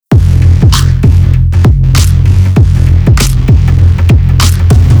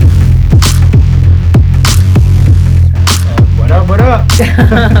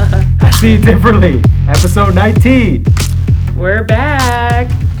I See It Differently, episode 19. We're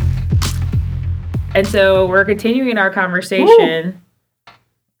back. And so we're continuing our conversation. Woo!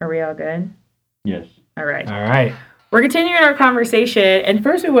 Are we all good? Yes. All right. All right. We're continuing our conversation. And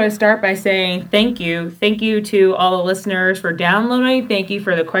first, we want to start by saying thank you. Thank you to all the listeners for downloading. Thank you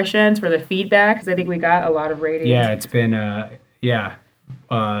for the questions, for the feedback, because I think we got a lot of ratings. Yeah, it's been,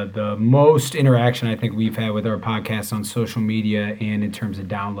 the most interaction I think we've had with our podcast on social media and in terms of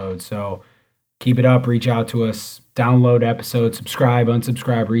downloads. So keep it up, reach out to us, download episodes, subscribe,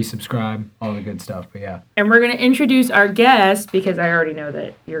 unsubscribe, resubscribe, all the good stuff. But yeah. And we're going to introduce our guest, because I already know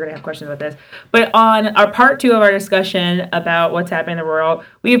that you're going to have questions about this. But on our part 2 of our discussion about what's happening in the world,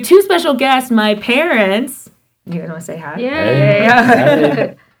 we have 2 special guests, my parents. You guys want to say hi?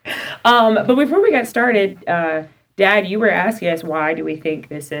 Yeah. But before we got started, Dad, you were asking us why do we think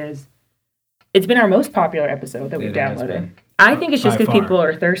this is... It's been our most popular episode that we've downloaded. I think it's just because people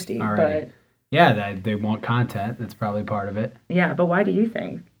are thirsty. Alrighty. But yeah, they want content. That's probably part of it. Yeah, but why do you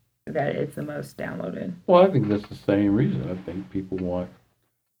think that it's the most downloaded? Well, I think that's the same reason. I think people want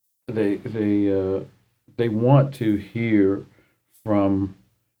they want to hear from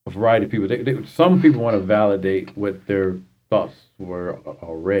a variety of people. Some people want to validate what their thoughts were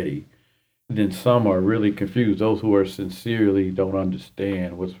already. Then some are really confused. Those who are sincerely don't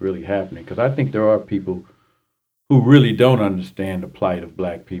understand what's really happening. Because I think there are people who really don't understand the plight of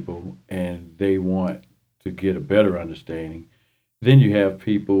black people, and they want to get a better understanding. Then you have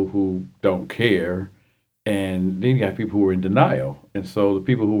people who don't care, and then you have people who are in denial. And so the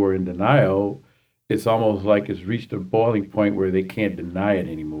people who are in denial, it's almost like it's reached a boiling point where they can't deny it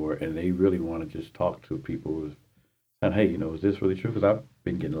anymore, and they really want to just talk to people who and hey, is this really true? Because I've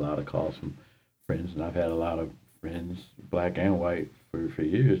been getting a lot of calls from friends, and I've had a lot of friends, black and white, for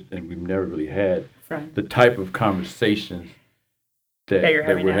years, and we've never really had the type of conversations that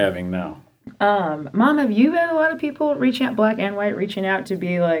we're having now. Mom, have you had a lot of people reaching out, black and white, reaching out to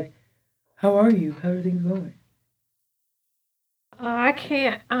be like, how are you? How are things going? I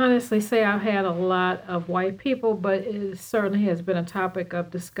can't honestly say I've had a lot of white people, but it certainly has been a topic of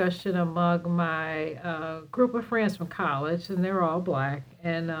discussion among my group of friends from college, and they're all black,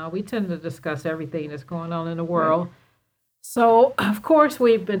 and we tend to discuss everything that's going on in the world. Right. So, of course,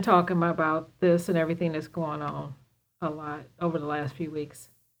 we've been talking about this and everything that's going on a lot over the last few weeks.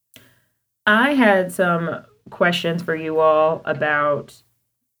 I had some questions for you all about,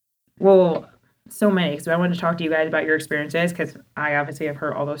 so many, because I wanted to talk to you guys about your experiences, because I obviously have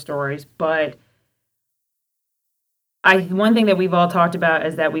heard all those stories, but one thing that we've all talked about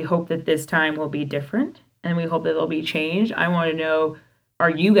is that we hope that this time will be different, and we hope that there'll be change. I want to know, are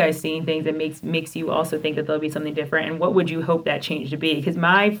you guys seeing things that makes you also think that there'll be something different, and what would you hope that change to be? Because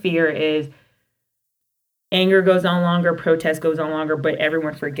my fear is anger goes on longer, protest goes on longer, but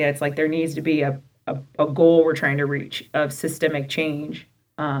everyone forgets, like, there needs to be a goal we're trying to reach of systemic change.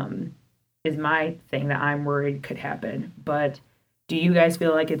 Is my thing that I'm worried could happen. But do you guys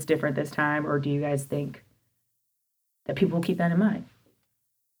feel like it's different this time, or do you guys think that people will keep that in mind?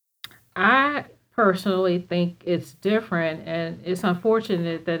 I personally think it's different, and it's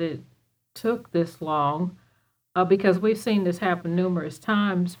unfortunate that it took this long because we've seen this happen numerous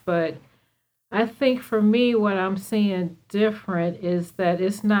times. But I think for me, what I'm seeing different is that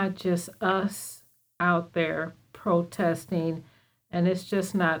it's not just us out there protesting, and it's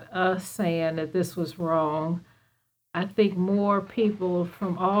just not us saying that this was wrong. I think more people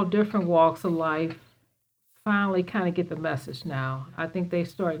from all different walks of life finally kind of get the message now. I think they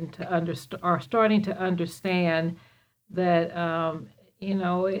are starting to understand that,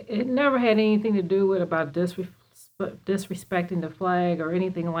 it never had anything to do with about disrespecting the flag or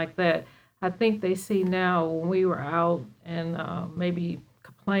anything like that. I think they see now when we were out and maybe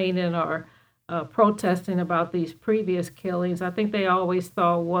complaining or protesting about these previous killings, I think they always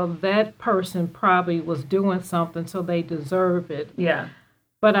thought, well, that person probably was doing something, so they deserve it. Yeah.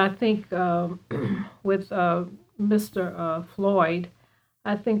 But I think with Mr. Floyd,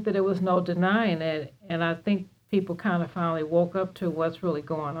 I think that there was no denying it, and I think people kind of finally woke up to what's really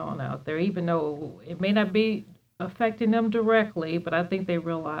going on out there, even though it may not be affecting them directly, but I think they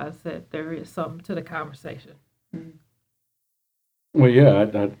realize that there is something to the conversation. Mm-hmm. Well, yeah,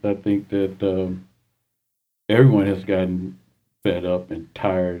 I think that everyone has gotten fed up and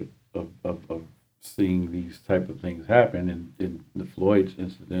tired of seeing these type of things happen. And in the Floyd's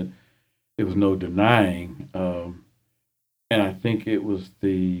incident, there was no denying. And I think it was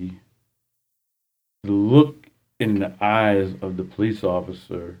the look in the eyes of the police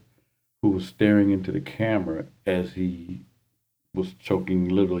officer who was staring into the camera as he was choking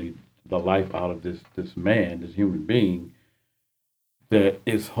literally the life out of this man, this human being. that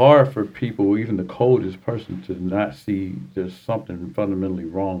it's hard for people, even the coldest person, to not see there's something fundamentally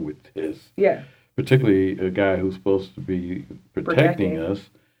wrong with this. Yeah. Particularly a guy who's supposed to be protecting Protecting. us.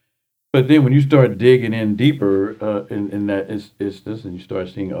 But then when you start digging in deeper in that instance, and you start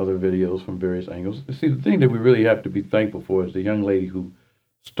seeing other videos from various angles, see, the thing that we really have to be thankful for is the young lady who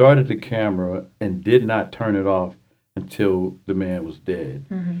started the camera and did not turn it off until the man was dead.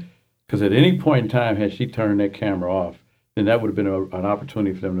 Because at any point in time, had she turned that camera off, then that would have been an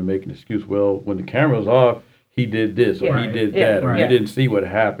opportunity for them to make an excuse. Well, when the camera's off, he did this, or he did that, or he didn't see what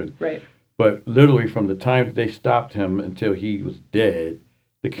happened. Right. But literally from the time that they stopped him until he was dead,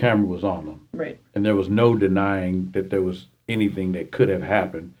 the camera was on him. Right. And there was no denying that there was anything that could have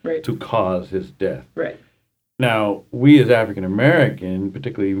happened to cause his death. Right. Now, we as African American,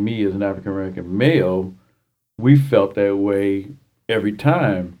 particularly me as an African American male, we felt that way every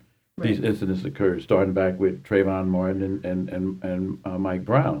time these incidents occurred, starting back with Trayvon Martin and Mike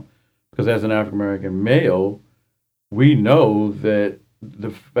Brown. Because as an African American male, we know that the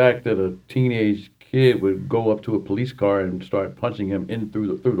fact that a teenage kid would go up to a police car and start punching him in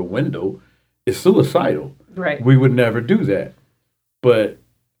through the window is suicidal. Right. We would never do that. But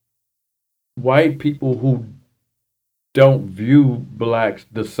white people who don't view blacks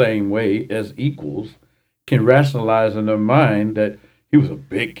the same way as equals can rationalize in their mind that he was a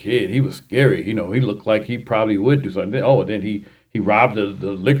big kid. He was scary. He looked like he probably would do something. Oh, then he robbed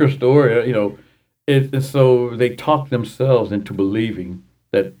the liquor store. And so they talked themselves into believing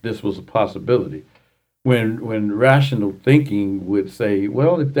that this was a possibility. When rational thinking would say,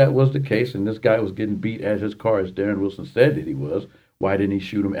 well, if that was the case and this guy was getting beat at his car, as Darren Wilson said that he was, why didn't he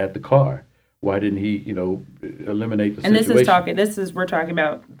shoot him at the car? Why didn't he, eliminate the situation? We're talking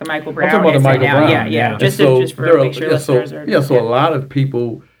about the Michael Brown. I'm talking about the Michael Brown. Yeah. Just for make sure listeners are. So a lot of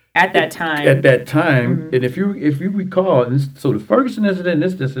people at that time, and if you recall, so the Ferguson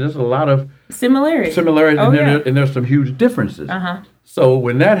incident, there's a lot of similarities, and there's some huge differences. So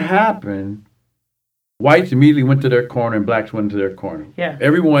when that happened, whites immediately went to their corner and blacks went to their corner. Yeah.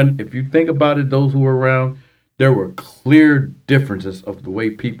 Everyone, if you think about it, those who were around, there were clear differences of the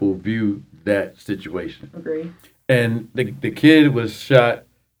way people view that situation. Agree. And the kid was shot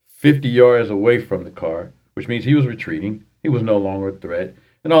 50 yards away from the car, which means he was retreating. He was no longer a threat,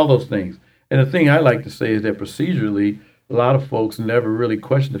 and all those things. And the thing I like to say is that procedurally, a lot of folks never really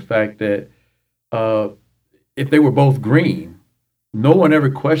question the fact that if they were both green, no one ever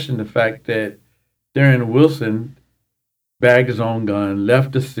questioned the fact that Darren Wilson bagged his own gun,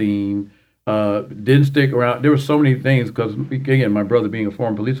 left the scene, didn't stick around. There were so many things because, again, my brother being a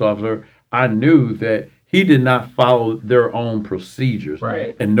former police officer, I knew that he did not follow their own procedures.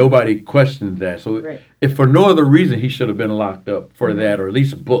 Right. And nobody questioned that. So if for no other reason, he should have been locked up for that or at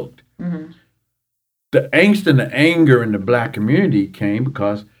least booked. The angst and the anger in the black community came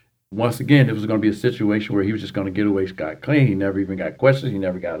because, once again, it was going to be a situation where he was just going to get away scot-clean. He never even got questioned. He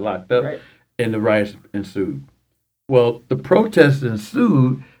never got locked up. And the riots ensued. Well, the protests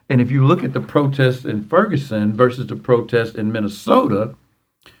ensued, and if you look at the protests in Ferguson versus the protests in Minnesota,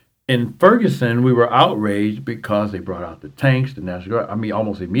 in Ferguson, we were outraged because they brought out the tanks, the National Guard,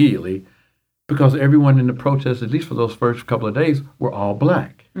 almost immediately, because everyone in the protests, at least for those first couple of days, were all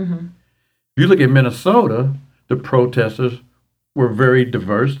black. If you look at Minnesota, the protesters were very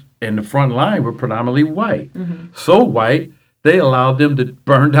diverse, and the front line were predominantly white. So white, they allowed them to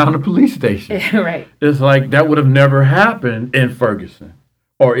burn down the police station. Right. It's like that would have never happened in Ferguson.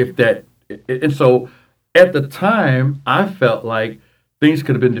 Or if that, and so at the time, I felt like things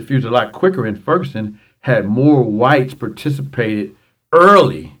could have been diffused a lot quicker in Ferguson had more whites participated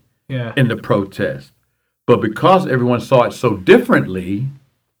early in the protest. But because everyone saw it so differently,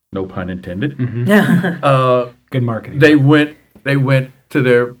 no pun intended, good marketing. They went to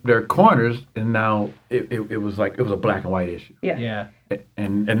their corners, and now it was like it was a black and white issue. Yeah.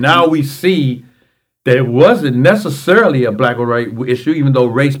 And now we see that it wasn't necessarily a black or white issue, even though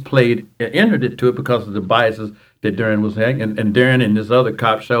race entered into it because of the biases that Darren was having, and Darren and this other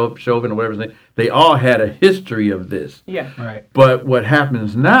cop, Chauvin or whatever his name, they all had a history of this. Yeah. Right. But what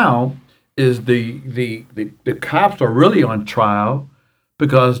happens now is the cops are really on trial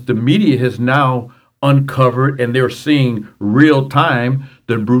because the media has now uncovered, and they're seeing real time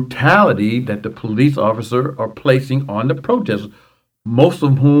the brutality that the police officers are placing on the protesters, most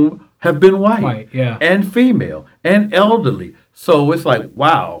of whom have been white and female and elderly. So it's like,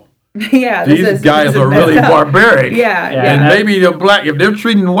 wow. These guys are really barbaric. And maybe the black, if they're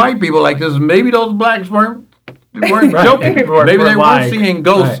treating white people like this, maybe those blacks weren't joking. Maybe they weren't seeing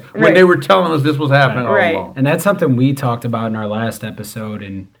ghosts when they were telling us this was happening all along. And that's something we talked about in our last episode.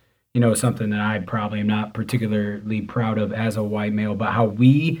 And, something that I probably am not particularly proud of as a white male, but how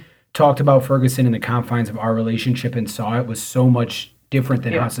we talked about Ferguson in the confines of our relationship and saw it was so much different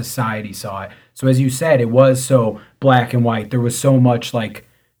than how society saw it. So as you said, it was so black and white. There was so much like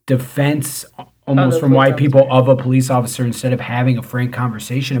defense almost from white people of a police officer instead of having a frank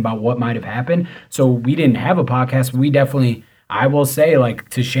conversation about what might have happened. So we didn't have a podcast, but we definitely, I will say, like,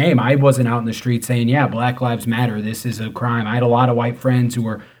 to shame, I wasn't out in the street saying, yeah, Black Lives Matter, this is a crime. I had a lot of white friends who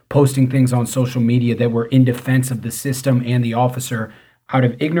were posting things on social media that were in defense of the system and the officer out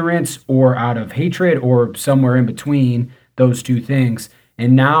of ignorance or out of hatred or somewhere in between those two things.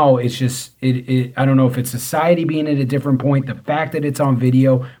 And now it's just, I don't know if it's society being at a different point, the fact that it's on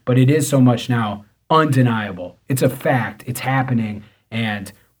video, but it is so much now undeniable. It's a fact. It's happening.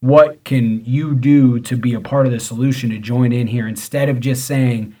 And what can you do to be a part of the solution, to join in here instead of just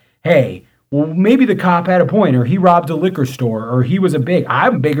saying, hey, well, maybe the cop had a point, or he robbed a liquor store, or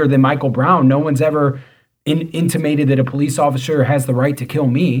I'm bigger than Michael Brown. No one's ever intimated that a police officer has the right to kill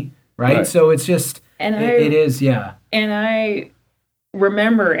me, right? So it's just, it is. And I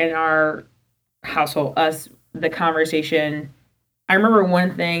remember in our household, the conversation, I remember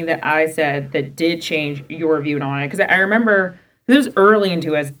one thing that I said that did change your view on it, because I remember this was early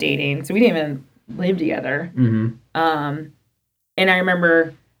into us dating, so we didn't even live together. Mm-hmm. And I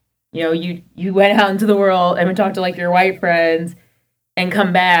remember, you went out into the world and would talk to like your white friends and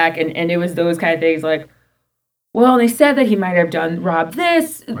come back, and it was those kind of things like, well, they said that he might have robbed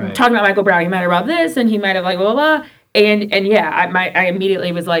this, right. Talking about Michael Brown, he might have robbed this, and he might have like blah, blah, blah. And yeah, I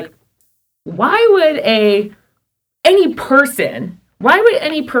immediately was like, why would any person,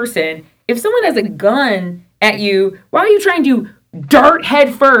 if someone has a gun at you, why are you trying to dart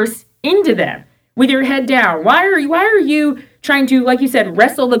head first into them with your head down? Why are you trying to, like you said,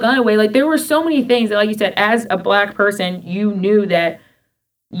 wrestle the gun away? Like, there were so many things that, like you said, as a black person, you knew that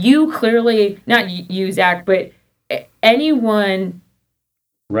you clearly, not you, Zach, but anyone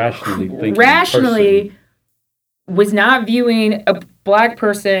rationally was not viewing a black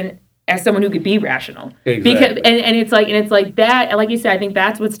person as someone who could be rational. Exactly. Because and it's like that, and like you said, I think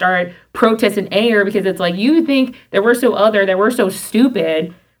that's what started protests in anger, because it's like, you think that we're so other, that we're so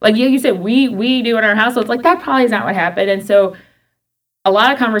stupid. Like you said, we do in our households, like that probably is not what happened. And so a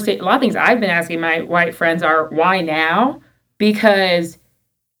lot of things I've been asking my white friends are, why now? Because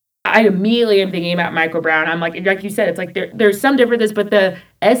I immediately am thinking about Michael Brown. I'm like you said, it's like there's some differences, but the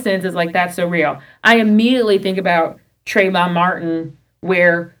essence is like, that's so real. I immediately think about Trayvon Martin,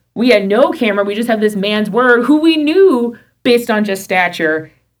 where we had no camera. We just have this man's word, who we knew based on just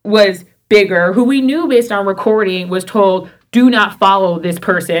stature was bigger, who we knew based on recording was told, do not follow this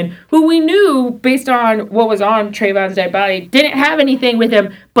person, who we knew based on what was on Trayvon's dead body didn't have anything with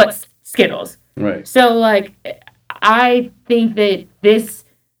him but Skittles. Right. So like, I think that this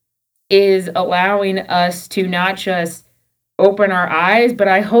is allowing us to not just open our eyes, but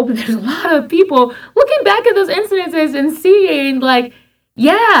I hope that there's a lot of people looking back at those incidences and seeing like,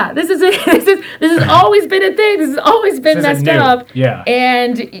 yeah, this has always been a thing. This has always been messed up. Yeah.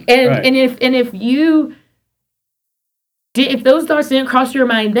 And if those thoughts didn't cross your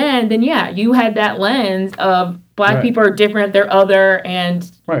mind then yeah, you had that lens of black people are different, they're other,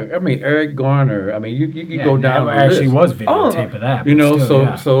 and right. I mean, Eric Garner. I mean, you go down. There actually was videotape of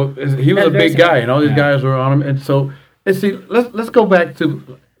that. So he was a big guy, and all these guys were on him. And so, see, let's go back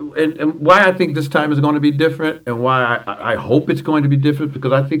to and why I think this time is going to be different, and why I hope it's going to be different,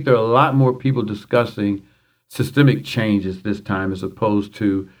 because I think there are a lot more people discussing systemic changes this time, as opposed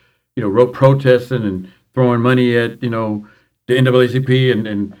to, protesting and throwing money at, the NAACP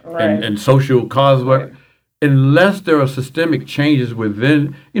and social cause work. Right. Unless there are systemic changes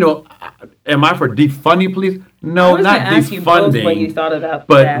within, am I for defunding police? No, not defunding. What you thought about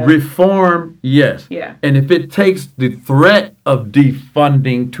but that. Reform, yes. Yeah. And if it takes the threat of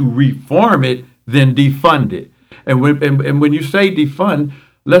defunding to reform it, then defund it. And when you say defund,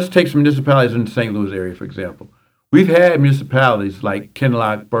 let's take some municipalities in the St. Louis area, for example. We've had municipalities like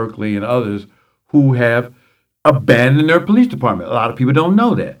Kinloch, Berkeley, and others who have abandoned their police department. A lot of people don't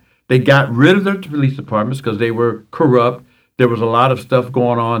know that. They got rid of their police departments because they were corrupt. There was a lot of stuff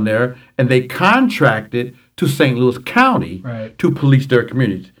going on there, and they contracted to St. Louis County to police their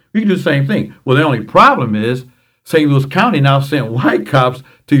communities. We can do the same thing. Well, the only problem is St. Louis County now sent white cops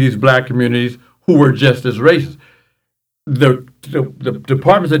to these black communities who were just as racist. The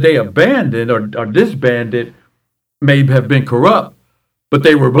departments that they abandoned or disbanded may have been corrupt, but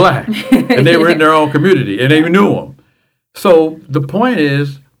they were black, and they were in their own community, and they knew them. So the point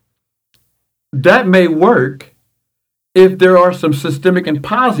is, that may work if there are some systemic and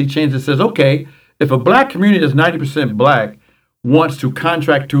policy change that says, okay, if a black community is 90% black, wants to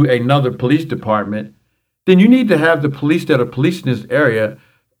contract to another police department, then you need to have the police that are policing this area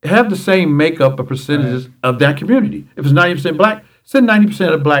have the same makeup of percentages of that community. If it's 90% black, send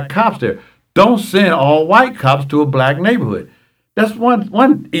 90% of black cops there. Don't send all white cops to a black neighborhood. That's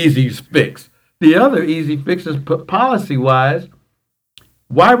one easy fix. The other easy fix is policy-wise.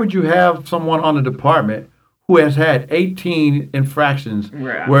 Why would you have someone on the department who has had 18 infractions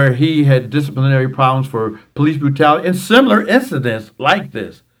where he had disciplinary problems for police brutality and similar incidents like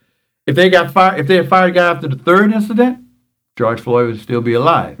this? If they had fired a guy after the third incident, George Floyd would still be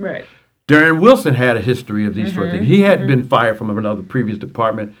alive. Right. Darren Wilson had a history of these sort of things. He had been fired from another previous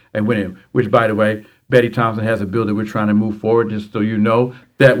department and went in, which, by the way, Betty Thompson has a bill that we're trying to move forward, just so you know,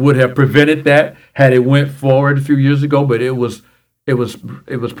 that would have prevented that had it went forward a few years ago, but it was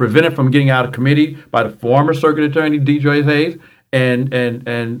prevented from getting out of committee by the former circuit attorney, D.J. Hayes, and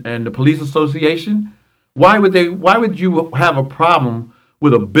the police association. Why would you have a problem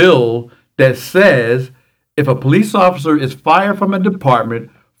with a bill that says if a police officer is fired from a department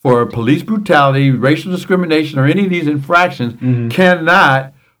for police brutality, racial discrimination, or any of these infractions,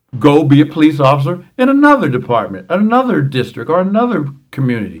 cannot go be a police officer in another department, another district, or another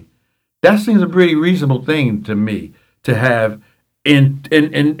community? That seems a pretty reasonable thing to me to have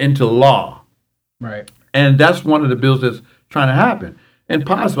into law. Right. And that's one of the bills that's trying to happen. And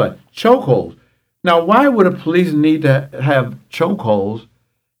possibly chokeholds. Now, why would a police need to have chokeholds?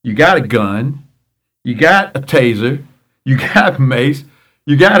 You got a gun, you got a taser, you got mace,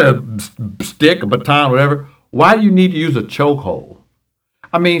 you got a stick, a baton, whatever. Why do you need to use a chokehold?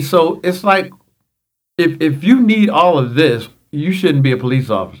 I mean, so it's like if you need all of this, you shouldn't be a police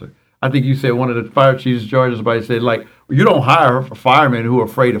officer. I think you said one of the fire chiefs, Georgia, somebody said, like, you don't hire firemen who are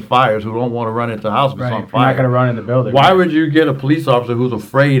afraid of fires, who don't want to run into a house with on fire. You're not going to run in the building. Why would you get a police officer who's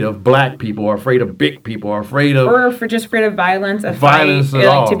afraid of black people, or afraid of big people, or afraid of... Or for just afraid of violence, violence fight, at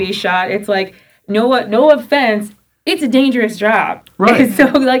all. To be shot. It's like, no offense, it's a dangerous job. Right. So,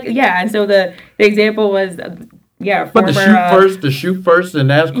 like, yeah, and so the example was... but the shoot first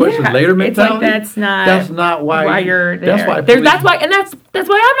and ask questions later mentality. It's like that's not why you're there. That's why that's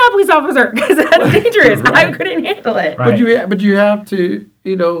why I'm not a police officer, because that's dangerous. Right. I couldn't handle it. Right. But you have to,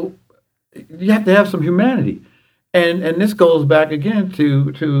 you have to have some humanity, and this goes back again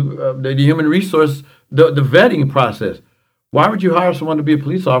to the human resource, the vetting process. Why would you hire someone to be a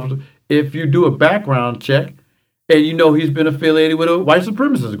police officer if you do a background check and he's been affiliated with a white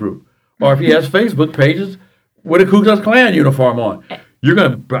supremacist group, or if he has Facebook pages with a Ku Klux Klan uniform on? You're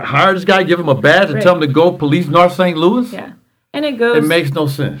going to hire this guy, give him a badge, and tell him to go police North St. Louis? Yeah. And it goes... It makes no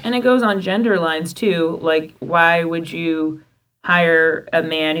sense. And it goes on gender lines, too. Like, why would you hire a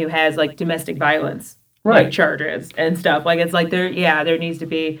man who has, like, domestic violence like charges and stuff? Like, it's like there needs to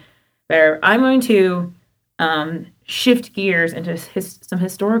be better. I'm going to shift gears into some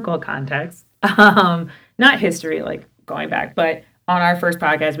historical context. Not history, like, going back, but on our first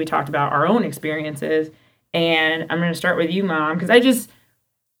podcast, we talked about our own experiences. And I'm going to start with you, Mom, because I just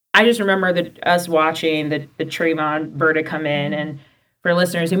remember us watching the Trayvon verdict come in. And for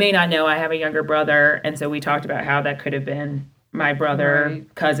listeners who may not know, I have a younger brother, and so we talked about how that could have been my brother,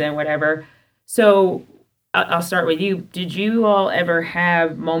 cousin, whatever. So I'll start with you. Did you all ever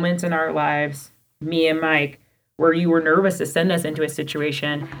have moments in our lives, me and Mike, where you were nervous to send us into a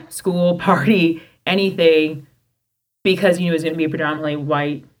situation, school, party, anything, because you knew it was going to be a predominantly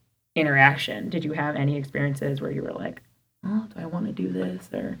white interaction? Did you have any experiences where you were like, oh, do I want to do this,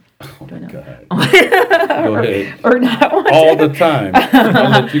 or do I not? God. Go ahead. Or not want all to? The time. I'll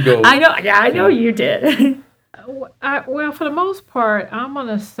let you go. I know you did. Well, for the most part, I'm going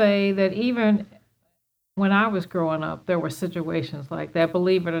to say that even when I was growing up, there were situations like that,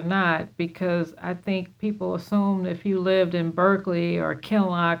 believe it or not, because I think people assume if you lived in Berkeley or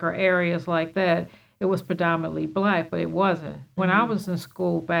Kinloch or areas like that, it was predominantly black, but it wasn't. When I was in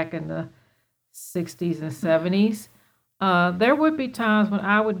school back in the 60s and 70s, there would be times when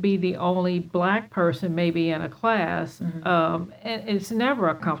I would be the only black person maybe in a class, and it's never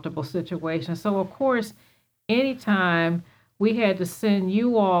a comfortable situation. So, of course, anytime we had to send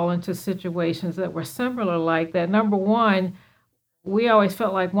you all into situations that were similar like that, number one, we always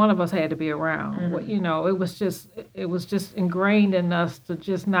felt like one of us had to be around. It was just ingrained in us to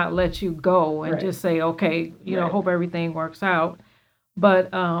just not let you go and just say, okay, hope everything works out. But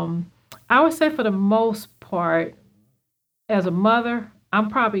I would say for the most part, as a mother, I'm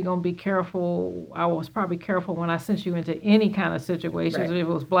probably going to be careful. I was probably careful when I sent you into any kind of situations, if it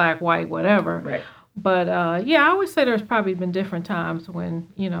was black, white, whatever. Right. But I would say there's probably been different times when,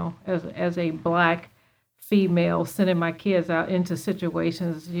 as a black female sending my kids out into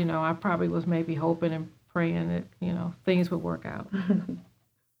situations, I probably was maybe hoping and praying that, things would work out.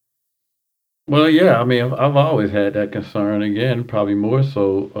 Well, yeah, I mean, I've always had that concern. Again, probably more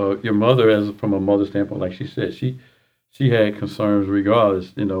so. Your mother, as from a mother standpoint, like she said, she had concerns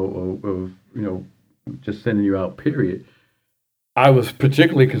regardless, of just sending you out. Period. I was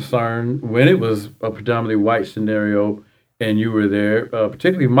particularly concerned when it was a predominantly white scenario and you were there,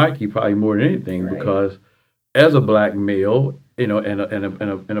 particularly Mikey, probably more than anything, Right. because as a black male, and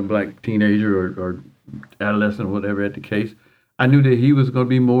a black teenager or adolescent, whatever the case, I knew that he was going to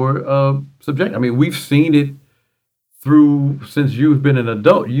be more subject. I mean, we've seen it since you've been an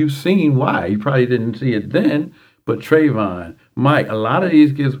adult. You've seen why. You probably didn't see it then, but Trayvon, Mike, a lot of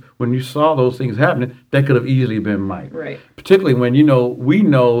these kids, when you saw those things happening, that could have easily been Mike. Right. Particularly when, we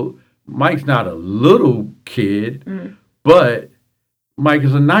know Mike's not a little kid, but Mike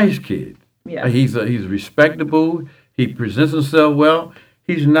is a nice kid. Yeah. He's respectable. He presents himself well.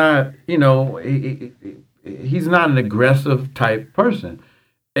 He's not, he's not an aggressive type person.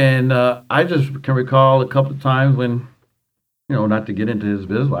 And I just can recall a couple of times when, not to get into his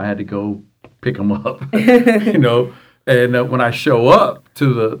business, I had to go pick him up, and when I show up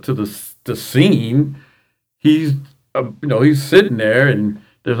to the scene, he's sitting there, and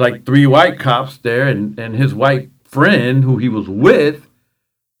there's like 3 white cops there, and his white friend who he was with,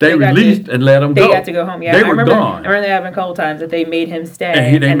 they released and let him go. They got to go home. Yeah, they were gone. I remember that happened a couple times that they made him stay.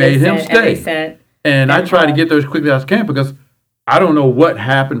 And they made him stay. And I tried to get there as quickly as I can because I don't know what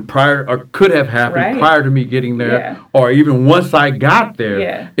happened prior or could have happened prior to me getting there, or even once I got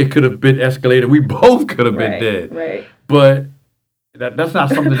there, it could have been escalated. We both could have been dead. Right. But that's not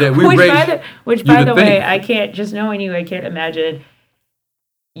something that we raised. Which, by the way, I can't, just knowing you, I can't imagine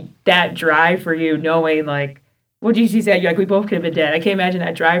that drive for you, knowing like, what did you say? You're like, we both could have been dead. I can't imagine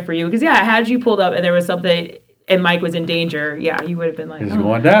that drive for you. Because, had you pulled up and there was something and Mike was in danger, you would have been like, it's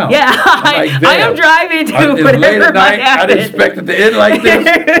going down. Yeah, I am driving to it's whatever late at night. happen. I didn't expect it to end like this.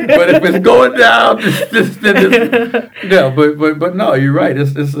 But if it's going down, but no, you're right.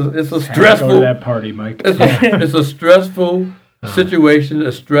 It's a stressful. Go to that party, Mike. It's a stressful situation,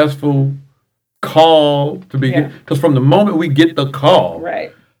 a stressful call to be, because from the moment we get the call,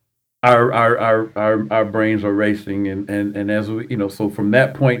 right. Our brains are racing, and as we, so from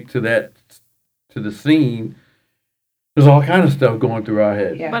that point to the scene, there's all kind of stuff going through our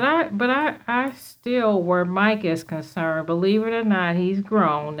heads. Yeah. But I still, where Mike is concerned, believe it or not, he's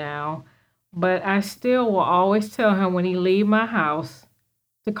grown now, but I still will always tell him when he leave my house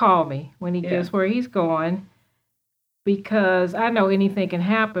to call me when he gets where he's going, because I know anything can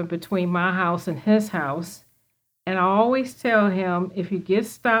happen between my house and his house. And I always tell him, if you get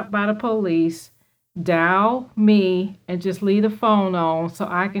stopped by the police, dial me and just leave the phone on so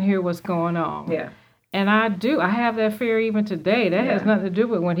I can hear what's going on. Yeah. And I do. I have that fear even today. That has nothing to do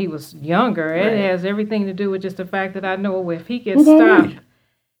with when he was younger. Right. It has everything to do with just the fact that I know if he gets stopped.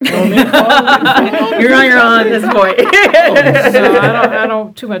 You're on your own at this point. So I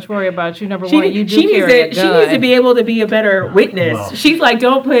don't too much worry about you. Number one, you do carry a gun. She needs to be able to be a better witness. Wow. She's like,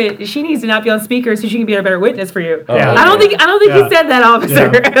 she needs to not be on speaker so she can be a better witness for you. Yeah. I don't think he said that,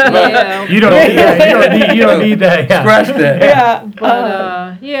 officer. Yeah. You don't need that. Yeah. Scratch that. Yeah. But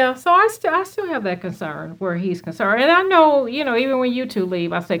so I still have that concern where he's concerned. And I know, even when you two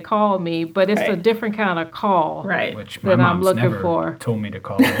leave, I say call me, but it's a different kind of call. Right. Which my mom's never told me to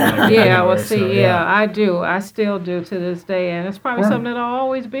call. I do. I still do to this day, and it's probably something that'll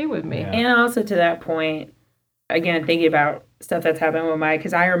always be with me. Yeah. And also to that point, again, thinking about stuff that's happened with Mike,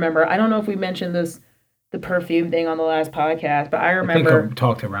 because I remember, I don't know if we mentioned the perfume thing on the last podcast, but I remember. I think I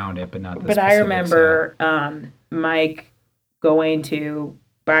talked around it, but not the But I remember Mike going to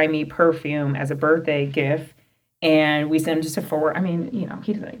buy me perfume as a birthday gift, and we sent him to Sephora. I mean,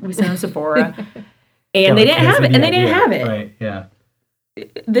 we sent him to Sephora, and they didn't have it. And they didn't have it. Right, yeah.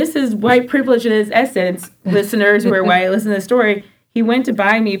 This is white privilege in its essence, listeners who are white, listen to the story. He went to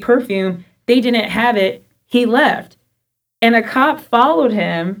buy me perfume. They didn't have it. He left. And a cop followed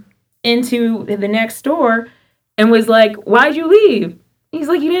him into the next store and was like, why'd you leave? He's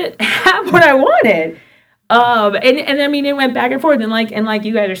like, you didn't have what I wanted. And I mean, it went back and forth. And like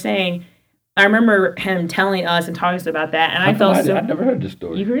you guys are saying, I remember him telling us and talking to us about that, and I felt I never heard this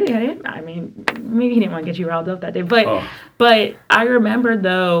story. You really hadn't? I mean, maybe he didn't want to get you riled up that day, but I remember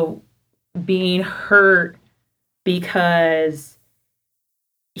though being hurt because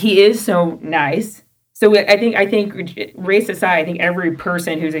he is so nice. So I think race aside, I think every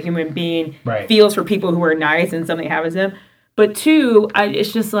person who's a human being feels for people who are nice and something happens to them. But two,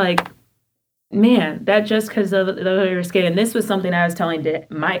 it's just like, man, that just because of your skin. And this was something I was telling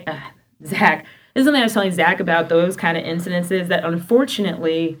Zach. This is something I was telling Zach about, those kind of incidences that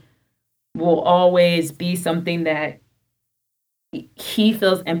unfortunately will always be something that he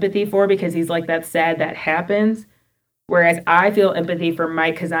feels empathy for because he's like, that's sad that happens. Whereas I feel empathy for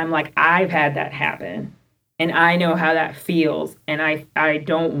Mike because I'm like, I've had that happen. And I know how that feels. And I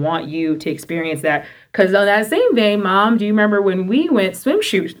don't want you to experience that. Because on that same day, Mom, do you remember when we went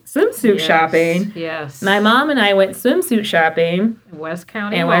swimsuit shopping? Yes. My mom and I went swimsuit shopping. West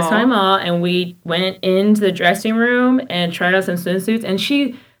County And Mall. West County Mall. And we went into the dressing room and tried out some swimsuits. And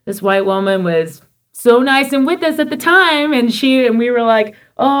this white woman was so nice and with us at the time. And we were like,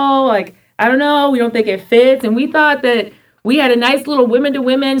 oh, like, I don't know. We don't think it fits. And we thought that we had a nice little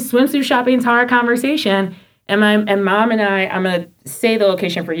women-to-women swimsuit shopping entire conversation. And Mom and I'm going to say the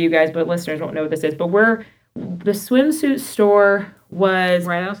location for you guys, but listeners won't know what this is. But the swimsuit store was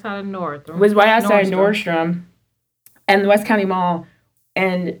right outside of Nordstrom. Was right outside Nordstrom and the West County Mall.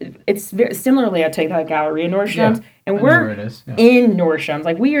 And it's very similarly at like Galleria Nordstrom's. Yeah, and we're in Nordstrom's.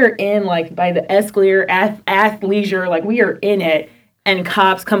 Like we are in like by the Escalier, Athleisure, like we are in it. And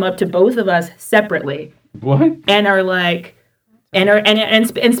cops come up to both of us separately. What? And are like, and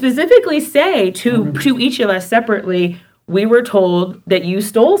specifically say to each of us separately, we were told that you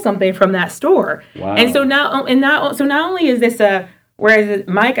stole something from that store. Wow. And so not only is this whereas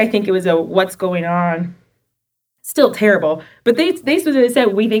Mike, I think it was what's going on, still terrible, but they specifically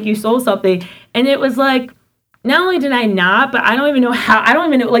said, we think you stole something. And it was like, not only did I not, but I don't even know how,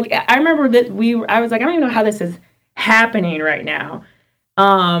 like, I remember that I was like, I don't even know how this is happening right now.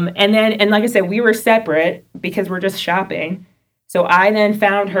 And like I said, we were separate because we're just shopping. So I then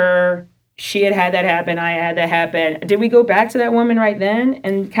found her. She had that happen. I had that happen. Did we go back to that woman right then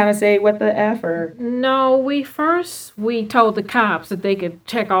and kind of say what the F or? No, we told the cops that they could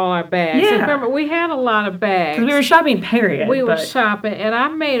check all our bags. Yeah. So remember, we had a lot of bags. Because we were shopping, period. We were shopping, and I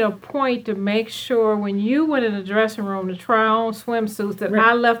made a point to make sure when you went in the dressing room to try on swimsuits that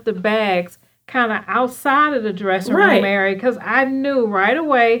I left the bags kind of outside of the dressing room area because I knew right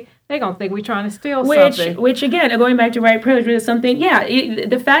away they're going to think we're trying to steal something. Which, again, going back to white privilege, was something,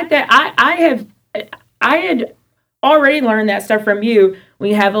 the fact that I had already learned that stuff from you.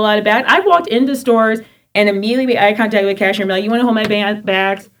 We have a lot of bags. I've walked into stores and immediately made eye contact with the cashier and be like, you want to hold my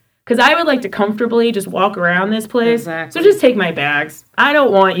bags? Because I would like to comfortably just walk around this place. Exactly. So just take my bags. I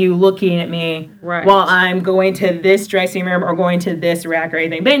don't want you looking at me while I'm going to this dressing room or going to this rack or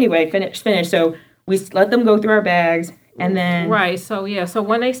anything. But anyway, finish. So we let them go through our bags. And then so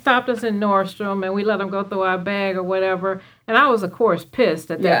when they stopped us in Nordstrom and we let them go through our bag or whatever, and I was of course pissed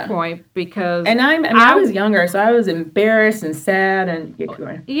at that point because I was younger, so I was embarrassed and sad and get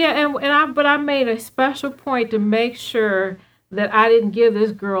going. But I made a special point to make sure that I didn't give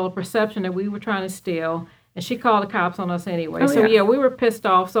this girl a perception that we were trying to steal, and she called the cops on us anyway. We were pissed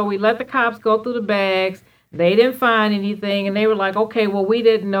off, so we let the cops go through the bags. They didn't find anything, and they were like, okay, well, we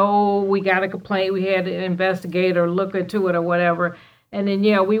didn't know. We got a complaint. We had to investigate or look into it or whatever. And then,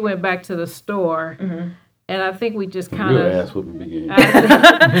 we went back to the store. Mm-hmm. And I think we just kind of... Real ass whooping began.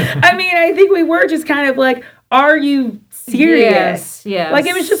 I think we were just kind of like, are you serious? Yes. Like,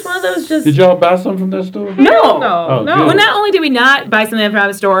 it was just one of those just... Did y'all buy something from that store? No. No. Well, not only did we not buy something from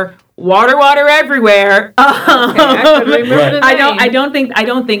the store, water everywhere. I couldn't remember the name. I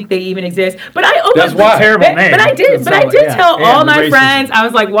don't think they even exist. But that's why. Terrible name. But I did tell all my friends. I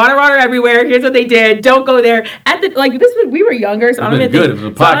was like, water everywhere. Here's what they did. Don't go there. We were younger, so I don't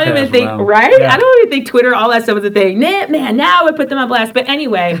even think right. Yeah. I don't even think Twitter, all that stuff was a thing. Man, now I put them on blast. But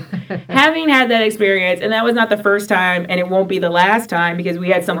anyway, having had that experience, and that was not the first time, and it won't be the last time because we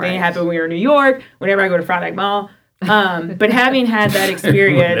had something happen when we were in New York. Whenever I go to Frontenac Mall. But having had that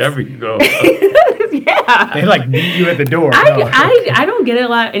experience, wherever you go, they like meet you at the door. I don't get it a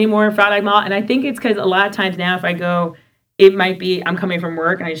lot anymore in Frontenac Mall, and I think it's because a lot of times now if I go, it might be I'm coming from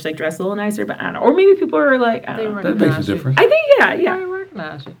work and I just like dress a little nicer, but I don't know, or maybe people are like, I don't know. That makes a difference. I think They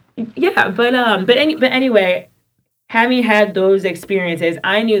recognize you. Yeah, but anyway, having had those experiences,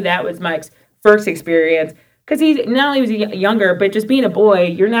 I knew that was Mike's first experience because he not only was younger, but just being a boy,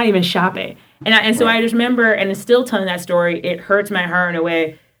 you're not even shopping. And so I just remember, and still telling that story, it hurts my heart in a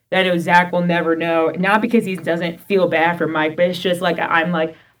way that I know Zach will never know. Not because he doesn't feel bad for Mike, but it's just like,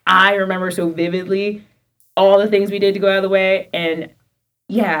 I remember so vividly all the things we did to go out of the way. And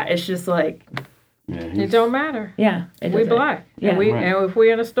yeah, it's just like. Yeah, it don't matter. Yeah. We black. Yeah. And if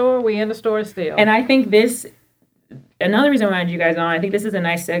we're in a store, we in the store still. And I think another reason I wanted you guys on, I think this is a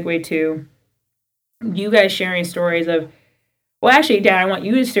nice segue to you guys sharing stories of, well, actually, Dad, I want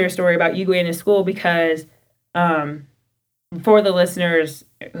you to share a story about you going to school because for the listeners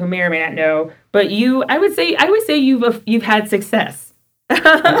who may or may not know, but I would say you've had success.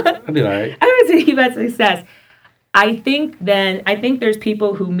 I did all right. I would say you've had success. I think there's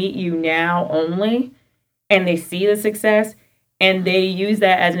people who meet you now only, and they see the success, and they use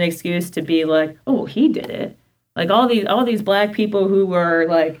that as an excuse to be like, oh, he did it. Like all these black people who were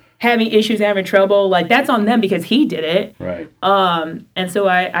like having issues, having trouble, like that's on them because he did it. Right. And so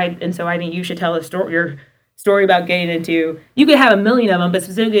I think you should tell your story about getting into. You could have a million of them, but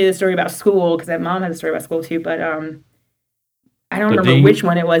specifically the story about school, because my mom has a story about school too. But I don't remember dean? which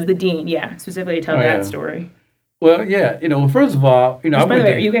one it was. The dean, yeah, specifically tell that story. Well, yeah, first of all, By the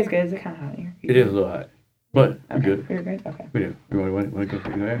way, are you guys good? Is it kind of hot here? It is a little hot, but we're good. You're good. Okay. We do. You want to go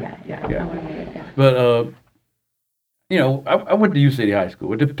through there? Yeah. But I went to U City High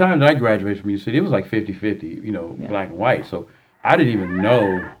School. At the time that I graduated from U City, it was like 50-50, black and white. So I didn't even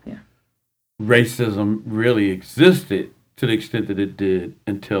know racism really existed to the extent that it did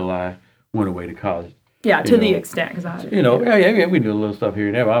until I went away to college. Yeah, to the extent, because I. we do a little stuff here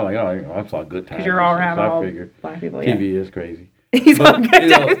and there. But I'm like, I saw good times. Because you're all around all black people. TV is crazy. He's on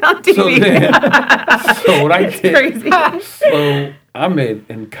good times on TV. So what I did. Crazy. So I'm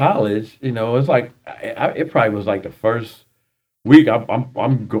in college. It's like it probably was like the first week. I'm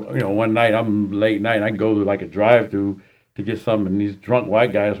one night I'm late night. I go to like a drive-through to get something, and these drunk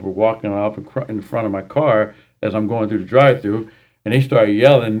white guys were walking off in front of my car as I'm going through the drive-through, and they started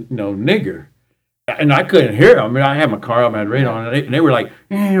yelling, nigger. And I couldn't hear them. I mean, I had my car up, I had radio on, and they were like,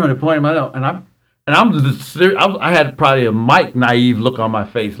 they're pointing my out, and I had probably a Mike naive look on my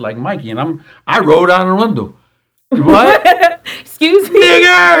face, like Mikey, and I rolled out the window. What? Excuse me,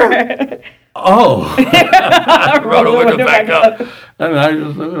 nigger. Oh, I rolled the window back up, and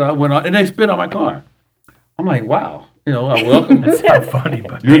I went on, and they spit on my car. I'm like, wow. Welcome. That's not funny,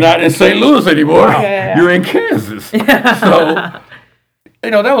 but you're not in St. Louis anymore. Yeah. You're in Kansas. So,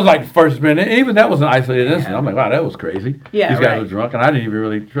 that was like the first minute. Even that was an isolated incident. I'm like, wow, that was crazy. Yeah, these guys were drunk, and I didn't even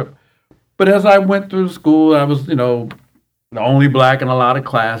really trip. But as I went through school, I was, the only black in a lot of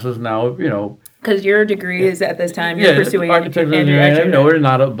classes. Now, because your degree is at this time you're pursuing architecture engineering. We're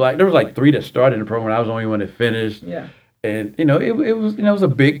not a black. There was like 3 that started in the program. I was the only one that finished. Yeah. And it was a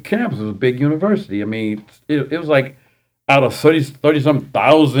big campus. It was a big university. I mean, it was like out of 30-some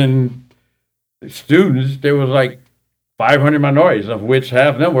thousand students, there was like 500 minorities, of which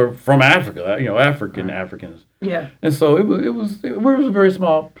half of them were from Africa. Africans. Yeah. And so it was a very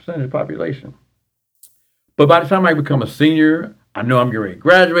small percentage of the population. But by the time I become a senior, I know I'm getting ready to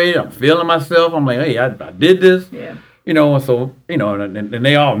graduate. I'm feeling myself. I'm like, hey, I did this. Yeah. And so, and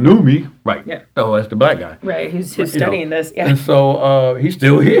they all knew me. Right. Yeah. Oh, that's the black guy. Right. Who's studying this. Yeah. And so he's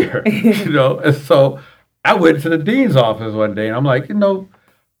still here. And so I went to the dean's office one day, and I'm like,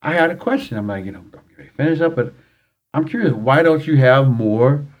 I had a question. I'm like, I'm ready to finish up, but I'm curious, why don't you have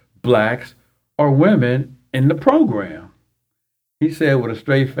more blacks or women in the program? He said with a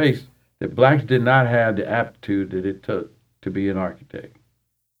straight face that blacks did not have the aptitude that it took to be an architect.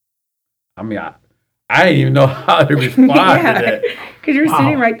 I mean, I didn't even know how to respond to that. Because you're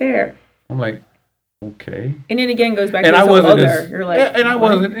sitting right there. I'm like, okay. And it again goes back and to I wasn't as, you're like, and I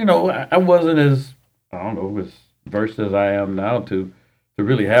wasn't, I wasn't as, I don't know, as versed as I am now to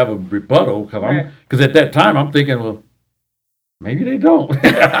really have a rebuttal, because at that time I'm thinking, well, maybe they don't. But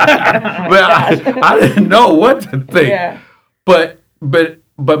I didn't know what to think. Yeah. But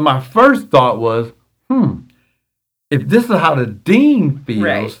my first thought was, if this is how the dean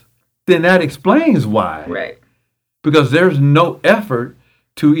feels, then that explains why. Right. Because there's no effort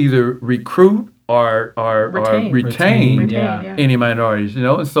to either recruit or retain any minorities,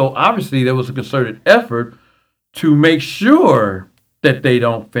 And so obviously there was a concerted effort to make sure that they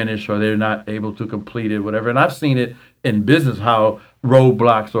don't finish or they're not able to complete it, whatever. And I've seen it in business how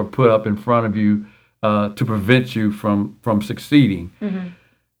roadblocks are put up in front of you to prevent you from succeeding. Mm-hmm.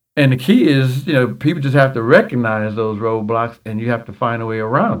 And the key is, people just have to recognize those roadblocks, and you have to find a way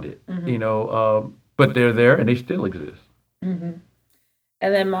around it. Mm-hmm. But they're there and they still exist. Mm-hmm.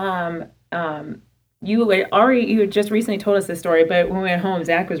 And then, Mom, you just recently told us this story, but when we went home,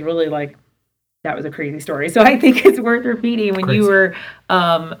 Zach was really like, that was a crazy story. So I think it's worth repeating when you were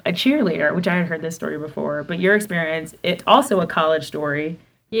a cheerleader, which I had heard this story before, but your experience, it's also a college story.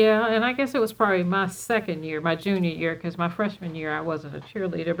 Yeah, and I guess it was probably my second year, my junior year, because my freshman year I wasn't a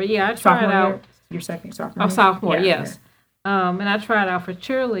cheerleader. But yeah, I tried out. Your sophomore? Oh, sophomore, yes. Yeah. And I tried out for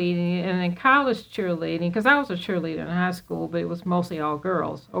cheerleading, and in college cheerleading, because I was a cheerleader in high school, but it was mostly all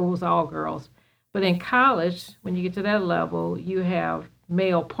girls, or it was all girls. But in college, when you get to that level, you have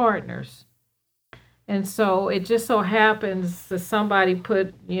male partners. And so it just so happens that somebody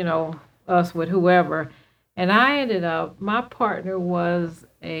put, us with whoever. And I ended up, my partner was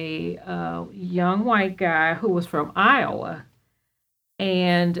a young white guy who was from Iowa.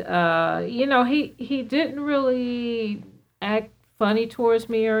 And he didn't really act funny towards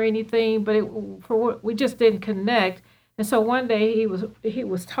me or anything, but we just didn't connect. And so one day he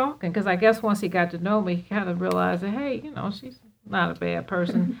was talking, because I guess once he got to know me, he kind of realized that, hey, she's not a bad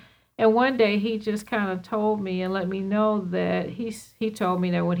person. And one day he just kind of told me and let me know that he told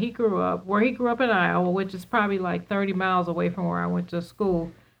me that when he grew up, where he grew up in Iowa, which is probably like 30 miles away from where I went to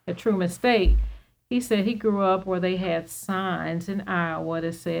school at Truman State, he said he grew up where they had signs in Iowa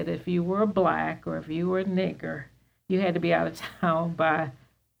that said if you were black or if you were a nigger, you had to be out of town by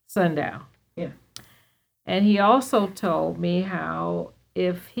sundown. Yeah. And he also told me how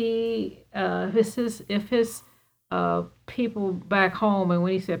if his people back home, and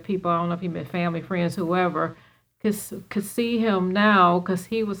when he said people, I don't know if he meant family, friends, whoever, could see him now because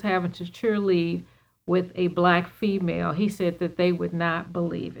he was having to cheerlead with a black female, he said that they would not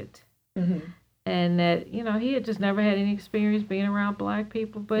believe it. Mm-hmm. And that, he had just never had any experience being around black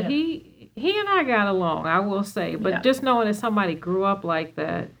people. But he and I got along, I will say. But just knowing that somebody grew up like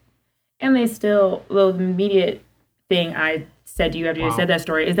that. And they still, the immediate thing I said to you after you said that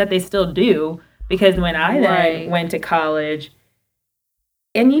story is that they still do. Because when I then went to college,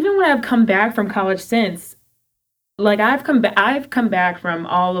 and even when I've come back from college since, like I've come back from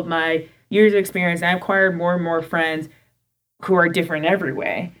all of my years of experience, and I've acquired more and more friends who are different in every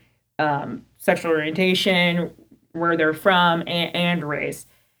way. Sexual orientation, where they're from, and race.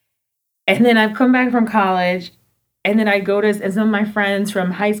 And then I've come back from college, and then I go to, and some of my friends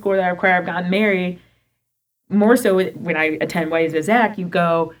from high school that I've acquired have gotten married. More so when I attend Weddings with Zach, you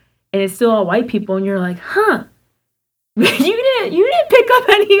go, and it's still all white people, and you're like, huh, you didn't pick up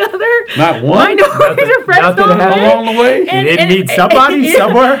any other not one minorities or friends along the way. You didn't meet somebody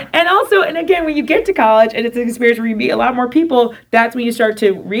somewhere. And also, and again, when you get to college and it's an experience where you meet a lot more people, that's when you start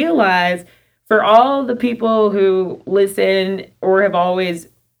to realize, for all the people who listen or have always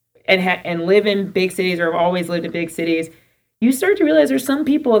and live in big cities or have always lived in big cities, you start to realize there's some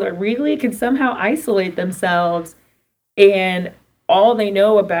people that really can somehow isolate themselves, and all they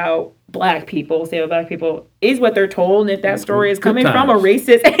know about black people, is what they're told. And if that story is coming from a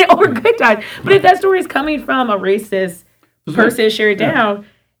racist, or good times, but if that story is coming from a racist person, share it down,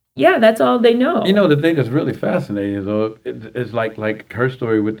 that's all they know. The thing that's really fascinating is like her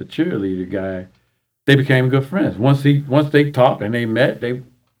story with the cheerleader guy. They became good friends. Once they talked and they met,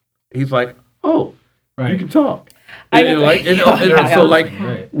 he's like, oh, you can talk. When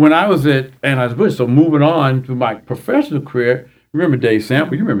I was at Anheuser-Busch, so moving on to my professional career, remember Dave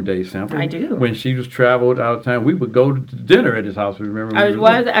Sample? You remember Dave Sample? I do. When she was traveled out of town, we would go to dinner at his house. Remember?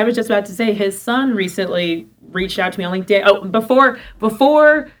 I was just about to say, his son recently reached out to me on LinkedIn. Oh,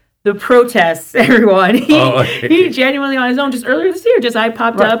 before the protests, everyone. He genuinely on his own, just earlier this year, I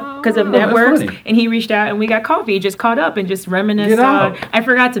popped up because of networks, and he reached out and we got coffee, just caught up and just reminisced on. I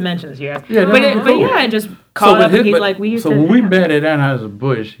forgot to mention this, and just caught up, and he's like, we used to. So when we met at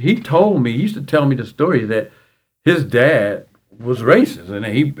Anheuser-Busch, he used to tell me the story that his dad was racist, and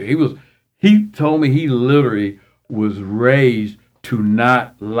he told me he literally was raised to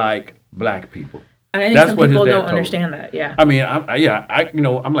not like black people. And I think some people don't understand that. Yeah. I mean,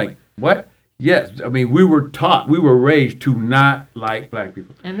 I'm like, what? Yes. I mean, we were raised to not like black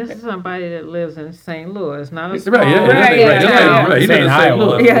people. And this is somebody that lives in St. Louis, not a small. Right. He lives in St.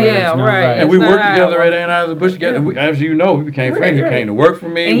 Louis. Right. And we worked together at Anheuser-Busch together. And as you know, we became friends. He came to work for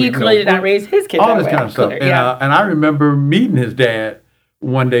me. And he clearly did not raise his kids. All this kind of stuff. And I remember meeting his dad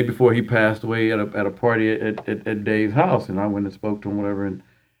one day before he passed away at a party at Dave's house, and I went and spoke to him, whatever. And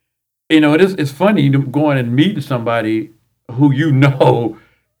it's funny going and meeting somebody who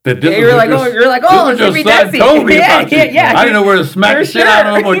that this you're like, oh, your son told me about you. I didn't know where to smack the shit out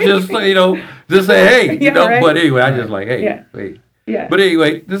of him or just just say hey, Right? But anyway, I just like hey. But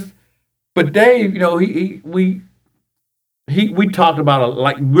anyway, but Dave, we talked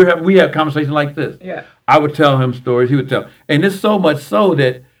about we have conversations like this. Yeah. I would tell him stories. He would tell, and it's so much so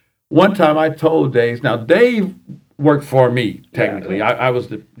that one time I told Dave. Now Dave worked for me technically. I was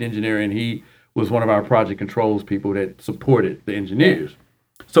the engineer, and he was one of our project controls people that supported the engineers.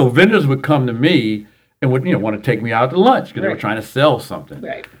 So vendors would come to me and would want to take me out to lunch because they were trying to sell something.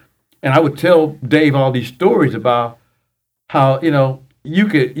 Right. And I would tell Dave all these stories about how you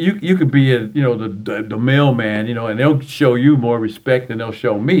could be the mailman, and they'll show you more respect than they'll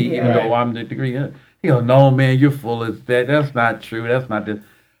show me, even though I'm the degree. He goes, no man, you're full of that. That's not true. That's not this.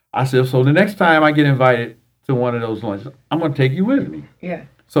 I said, so the next time I get invited to one of those lunches, I'm going to take you with me. Yeah.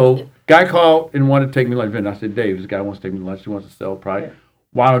 So guy called and wanted to take me to lunch. I said, Dave, this guy wants to take me to lunch. He wants to sell a product.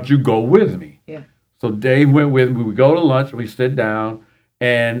 Why don't you go with me? Yeah. So Dave went with me. We would go to lunch. We sit down.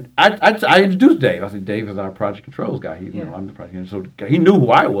 And I introduced Dave. I said, Dave is our project controls guy. I'm the project controls. So he knew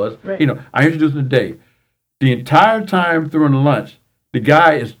who I was. Right. I introduced him to Dave. The entire time during the lunch, the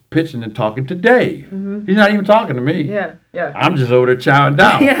guy is pitching and talking to Dave. Mm-hmm. He's not even talking to me. Yeah. I'm just over there chowing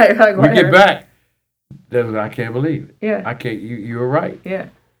down. Like, we get back. I can't believe it. Yeah. I can't. You were right. Yeah.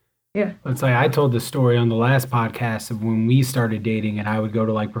 It's like I told the story on the last podcast of when we started dating, and I would go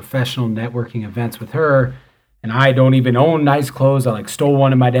to like professional networking events with her. And I don't even own nice clothes. I like stole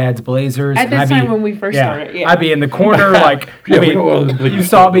one of my dad's blazers. At this time when we first started, I'd be in the corner like, you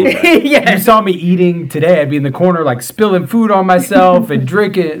saw me. You saw me eating today. I'd be in the corner like spilling food on myself and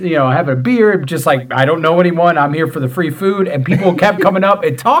drinking, having a beer. Just like I don't know anyone. I'm here for the free food, and people kept coming up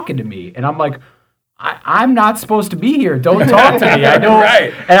and talking to me, and I'm like, I'm not supposed to be here. Don't talk to me. I don't.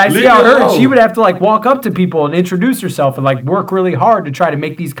 Right. And I see how she would have to like walk up to people and introduce herself and like work really hard to try to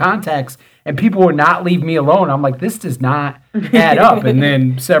make these contacts. And people would not leave me alone. I'm like, this does not add up. And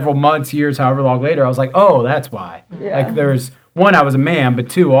then several months, years, however long later, I was like, oh, that's why. Yeah. Like there's one, I was a man, but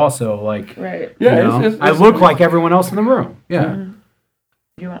two, also like, right. Yeah, I look like everyone else in the room. Yeah. Mm-hmm.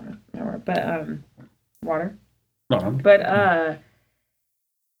 You want more, but water. No. But I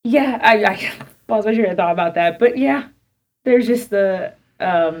lost my train of thought about that. But yeah, there's just the.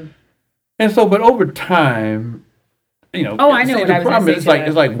 And so, but over time. Oh, I know what I was going to say.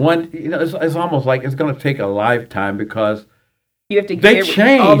 It's like one. It's almost like it's going to take a lifetime because you have to. They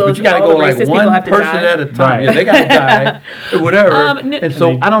change, but you got to go like one person at a time. Right. Yeah, they got to die, or whatever. And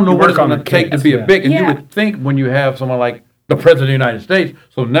so I don't know what it's going to take to be a big. And you would think when you have someone like the President of the United States,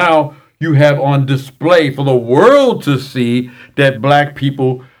 so now you have on display for the world to see that black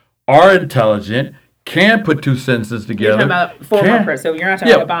people are intelligent. Can put two sentences together. You're talking about former president, so you're not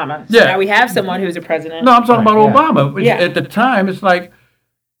talking about Obama. So now we have someone who's a president. No, I'm talking about Obama. Yeah. At the time, it's like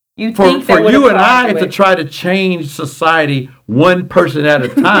for you and I to try to change society one person at a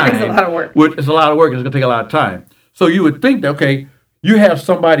time. It's a lot of work. It's a lot of work. It's going to take a lot of time. So you would think that, okay, you have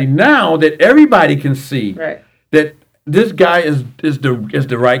somebody now that everybody can see that this guy is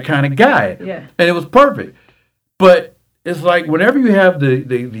the right kind of guy. Yeah. And it was perfect. But it's like whenever you have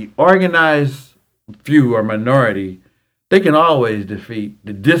the organized few or minority, they can always defeat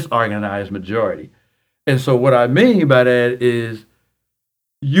the disorganized majority. And so what I mean by that is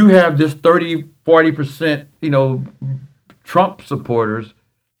you have this 30-40%, Trump supporters,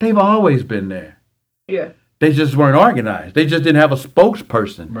 they've always been there. Yeah. They just weren't organized. They just didn't have a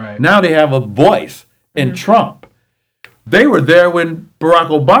spokesperson. Right. Now they have a voice in Trump. They were there when Barack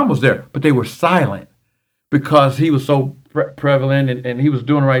Obama was there, but they were silent because he was so prevalent and he was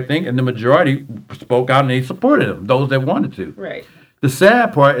doing the right thing, and the majority spoke out and they supported him, those that wanted to. Right. The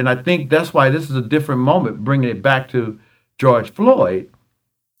sad part, and I think that's why this is a different moment, bringing it back to George Floyd,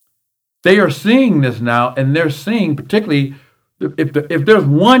 they are seeing this now, and they're seeing, particularly, if there's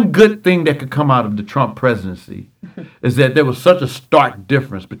one good thing that could come out of the Trump presidency, is that there was such a stark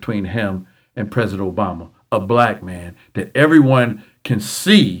difference between him and President Obama, a black man, that everyone can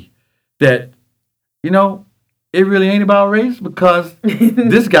see that, it really ain't about race because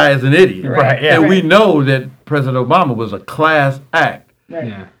this guy is an idiot. Right. Yeah. And we know that President Obama was a class act. Right.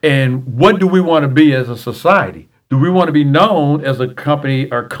 Yeah. And what do we want to be as a society? Do we want to be known as a company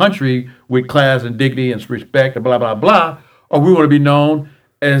or country with class and dignity and respect and blah, blah, blah? Or we want to be known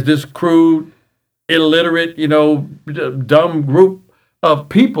as this crude, illiterate, dumb group of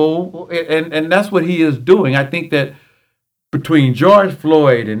people? And that's what he is doing. I think that between George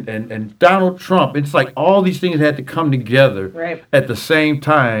Floyd and Donald Trump, it's like all these things had to come together at the same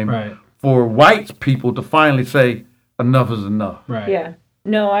time for white people to finally say, enough is enough. Right. Yeah.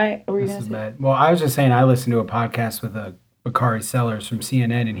 No, This is bad. Well, I was just saying, I listened to a podcast with Bakari Sellers from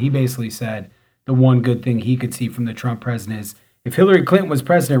CNN, and he basically said the one good thing he could see from the Trump president is if Hillary Clinton was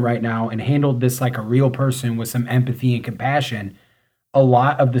president right now and handled this like a real person with some empathy and compassion, a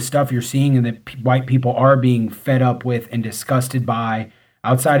lot of the stuff you're seeing and that white people are being fed up with and disgusted by,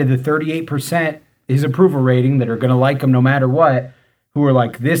 outside of the 38% his approval rating that are going to like him no matter what, who are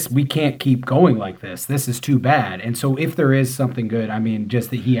like, we can't keep going like this. This is too bad. And so if there is something good, I mean, just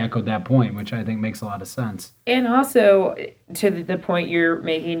that he echoed that point, which I think makes a lot of sense. And also, to the point you're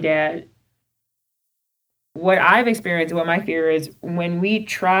making, Dad, what I've experienced, what my fear is, when we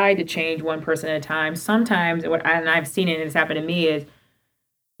try to change one person at a time, sometimes, and I've seen it and it's happened to me, is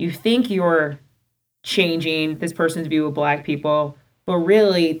you think you're changing this person's view of black people, but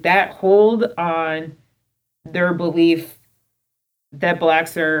really that hold on their belief that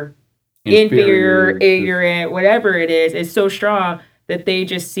blacks are inferior, ignorant, whatever it is so strong that they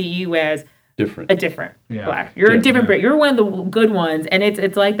just see you as a different black. You're a different, you're one of the good ones. And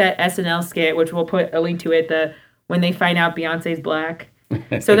it's like that SNL skit, which we'll put a link to it, when they find out Beyonce's black.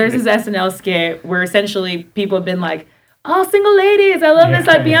 So there's this SNL skit where essentially people have been like, "Oh, single ladies, I love this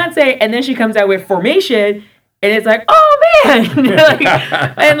like Beyonce," and then she comes out with Formation. And it's like, oh man,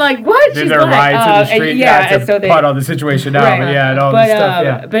 and like what? Then there are riots in the street, and so they put all the situation out, right. And all this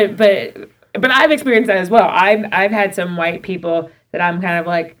stuff. But I've experienced that as well. I've had some white people that I'm kind of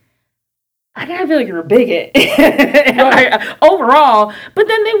like, I kind of feel like you're a bigot overall. But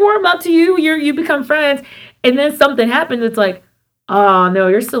then they warm up to you, you become friends, and then something happens. It's like, oh no,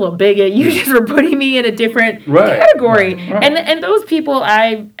 you're still a bigot. You just were putting me in a different category. Right. And those people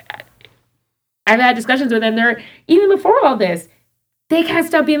I've had discussions with them. They're even before all this, they can't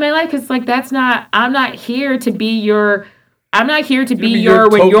stop being my life because like I'm not here to be your. I'm not here to be your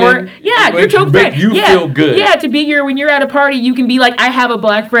when you're your token friend. You feel good. Yeah, to be your when you're at a party, you can be like, I have a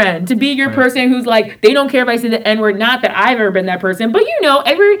black friend. To be your person who's like, they don't care if I say the N-word. Not that I've ever been that person, but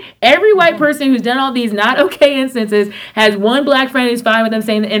every white person who's done all these not okay instances has one black friend who's fine with them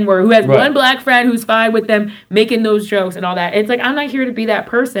saying the N-word, who has one black friend who's fine with them making those jokes and all that. It's like I'm not here to be that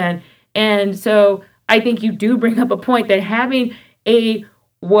person. And so I think you do bring up a point that having a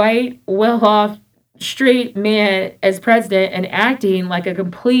white, well-off, straight man as president and acting like a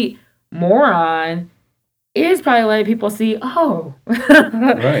complete moron is probably letting people see, there's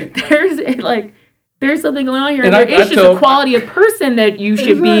something going on here. And it's just a quality of person that you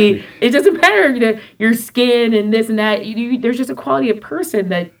should be. It doesn't matter your skin and this and that. There's just a quality of person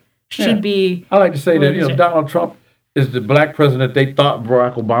that should be. I like to say that Donald Trump is the black president they thought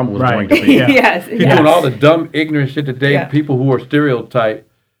Barack Obama was going to be. Yes. He's doing all the dumb, ignorant shit that people who are stereotyped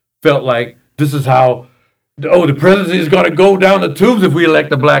felt like this is how. The presidency is going to go down the tubes if we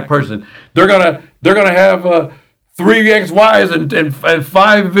elect a black person. They're gonna have 3 ex-wives and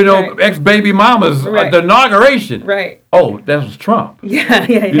 5 ex-baby mamas at the inauguration. Right. Oh, that was Trump. Yeah.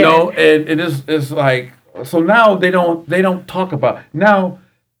 And it's like so now they don't talk about now.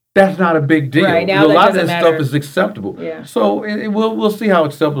 That's not a big deal. Right, now a lot of that matter. stuff is acceptable. Yeah. So we'll see how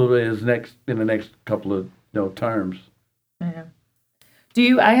acceptable it is in the next couple of terms. Yeah.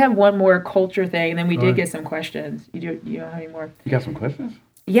 I have one more culture thing, and then we did get some questions. You don't have any more? You got some questions?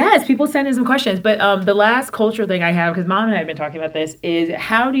 Yes, people send in some questions. But the last culture thing I have, because Mom and I have been talking about this, is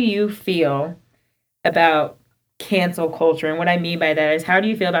how do you feel about cancel culture? And what I mean by that is how do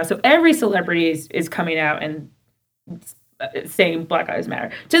you feel about, so every celebrity is coming out and saying Black Lives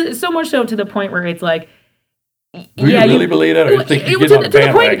Matter. So much so to the point where it's like, Do you really believe that, or you think you're getting on the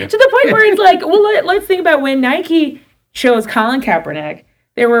bandwagon? To the point where it's like, well, let's think about when Nike chose Colin Kaepernick.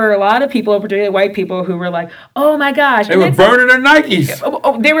 There were a lot of people, particularly white people, who were like, oh my gosh. They were burning their Nikes.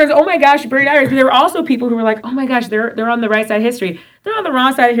 There was, oh my gosh, burning Irish. But there were also people who were like, oh my gosh, they're on the right side of history. They're on the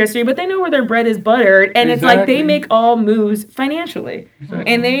wrong side of history, but they know where their bread is buttered. And it's like they make all moves financially.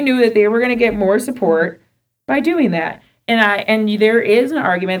 Exactly. And they knew that they were going to get more support by doing that. And there is an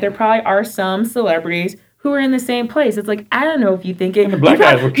argument. There probably are some celebrities who are in the same place. It's like, I don't know if you think it. And the black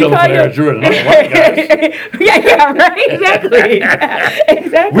guys were killing for Air Jordan, not the white guys. yeah, right, exactly. Yeah,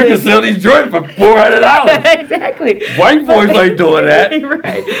 exactly. We can sell these Jordans for $400. Exactly. White boys ain't doing that.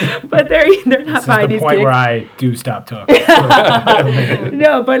 Right. But they're not buying these This is the point kicks. where I do stop talking.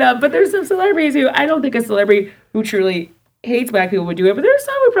 No, but there's some celebrities who, I don't think a celebrity who truly hates black people would do it, but there's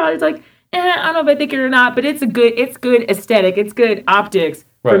some who probably is like, I don't know if I think it or not, but it's good aesthetic, it's good optics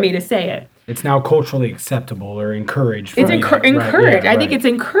for me to say it. It's now culturally acceptable or encouraged. It's encouraged. I think it's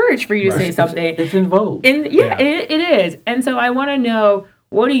encouraged for you to say something. It's in vogue. It is. And so I want to know,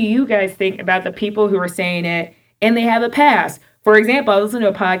 what do you guys think about the people who are saying it and they have a pass? For example, I listened to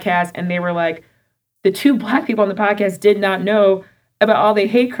a podcast and they were like, the 2 black people on the podcast did not know about all the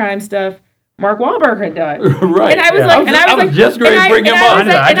hate crime stuff Mark Wahlberg had done. Right. And I was like, I was just going to bring him up.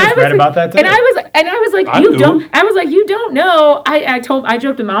 I just read about that today. And I was like, you don't know. I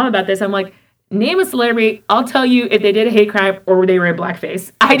joked with Mom about this. I'm like, name a celebrity. I'll tell you if they did a hate crime or they were in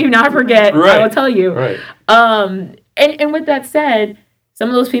blackface. I do not forget. Right. I will tell you. Right. And with that said, some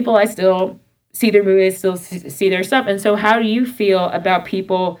of those people I still see their movies, still see their stuff. And so how do you feel about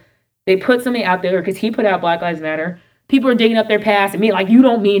people, they put something out there, because he put out Black Lives Matter. People are digging up their past and being like, you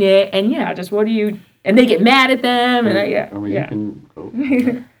don't mean it. And just what do you, and they get mad at them. And you can go.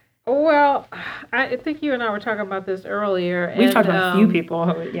 Well, I think you and I were talking about this earlier. We've talked about a few people.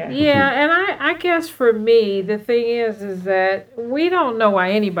 Yeah, and I guess for me, the thing is that we don't know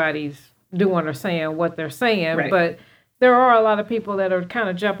why anybody's doing or saying what they're saying, right. But there are a lot of people that are kind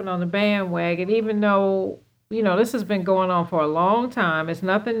of jumping on the bandwagon, even though, this has been going on for a long time. It's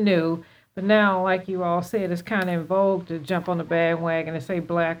nothing new. But now, like you all said, it's kind of in vogue to jump on the bandwagon and say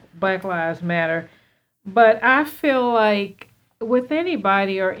Black Lives Matter. But I feel like with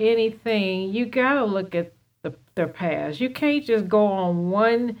anybody or anything, you got to look at the their past. You can't just go on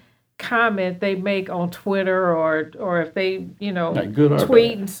one comment they make on Twitter or if they, Like good or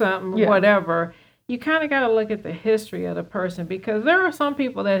tweeting bad. something, whatever. You kind of got to look at the history of the person, because there are some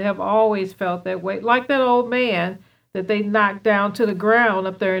people that have always felt that way, like that old man that they knocked down to the ground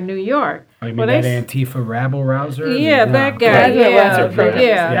up there in New York. Oh, you mean that Antifa rabble rouser? Yeah, that guy. That's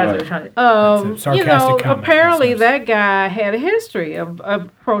what sarcastic comment, apparently that guy had a history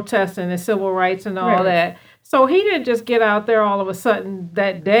of protesting and civil rights and all that. So he didn't just get out there all of a sudden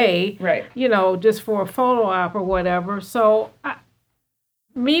that day, just for a photo op or whatever. So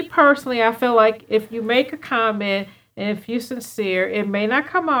me personally, I feel like if you make a comment and if you're sincere, it may not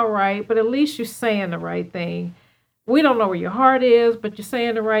come out right, but at least you're saying the right thing. We don't know where your heart is, but you're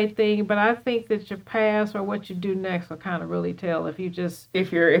saying the right thing. But I think that your past or what you do next will kind of really tell if you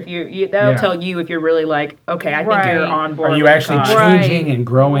that'll tell you if you're really like, okay, I think you're on board. Are you actually changing and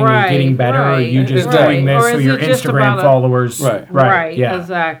growing and getting better, or are you just doing this for your Instagram followers? Right.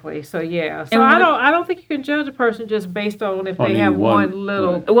 Exactly. So So I don't think you can judge a person just based on if they have one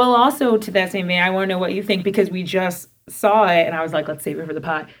little. Well, also to that same vein, I want to know what you think, because we just saw it, and I was like, let's save it for the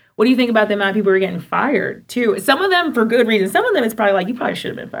pod. What do you think about the amount of people who are getting fired, too? Some of them for good reasons. Some of them it's probably like, you probably should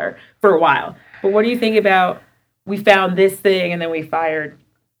have been fired for a while. But what do you think about, we found this thing and then we fired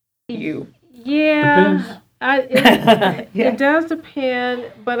you? Yeah. It does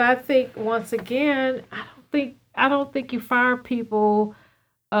depend. But I think, once again, I don't think you fire people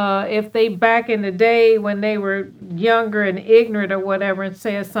if they back in the day when they were younger and ignorant or whatever and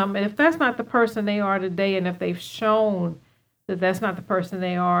said something. If that's not the person they are today, and if they've shown that's not the person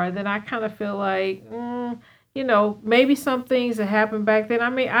they are, then I kind of feel like, maybe some things that happened back then. I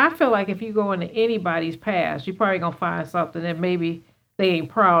mean, I feel like if you go into anybody's past, you're probably going to find something that maybe they ain't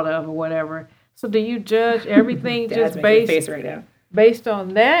proud of or whatever. So do you judge everything just based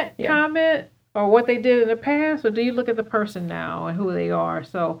on that comment or what they did in the past? Or do you look at the person now and who they are?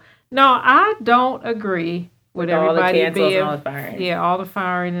 So, no, I don't agree with everybody being, all the firing. All the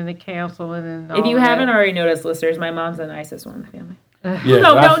firing and the canceling and all. If you haven't already noticed, listeners, my mom's the nicest one in the family. Fuck 'em.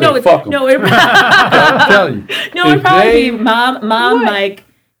 No, I'm telling you. No, it'd probably be mom, Mike,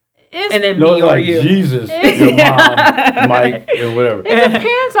 and then me or you. Jesus, your mom, Mike, and whatever. It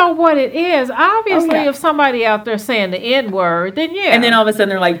depends on what it is. Obviously, if somebody out there saying the N-word, then And then all of a sudden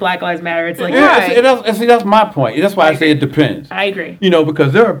they're like, Black Lives Matter. It's like, that's my point. That's why I say it depends. I agree.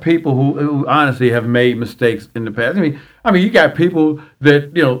 Because there are people who honestly have made mistakes in the past. I mean, you got people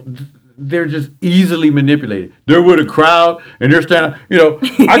that, they're just easily manipulated. They're with a crowd and they're standing,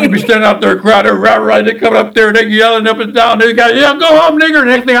 I could be standing out there, a crowd, they're right, they come up there and they're yelling up and down. They got, go home, nigger.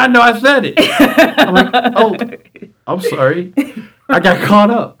 Next thing I know, I said it. I'm like, oh, I'm sorry. I got caught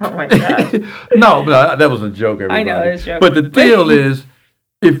up. Oh my God. No, but that was a joke, everybody. I know, it was a joke. But the deal is,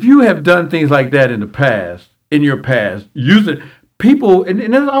 if you have done things like that in your past, use it. People, and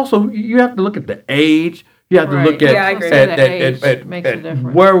then also, you have to look at the age. You have to look at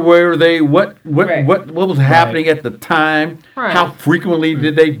where were they, what was happening at the time, how frequently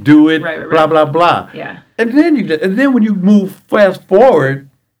did they do it, blah blah blah. Yeah. And then when you move fast forward,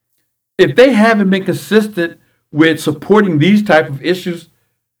 if they haven't been consistent with supporting these type of issues,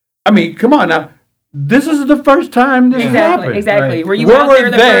 I mean, come on now. This is the first time this happened. Exactly. Were you out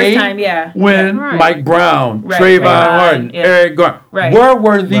there the first time? Yeah. When Mike Brown, Trayvon Martin, Eric Garner, where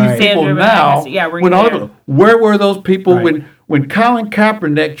were these people now? Where were those people when Colin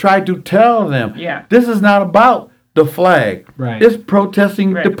Kaepernick tried to tell them, this is not about the flag. It's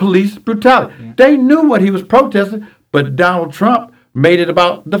protesting the police brutality. They knew what he was protesting, but Donald Trump made it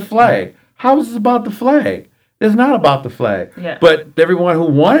about the flag. How is this about the flag? It's not about the flag. But everyone who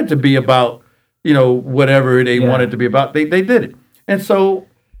wanted to be about whatever they wanted to be about, they did it. And so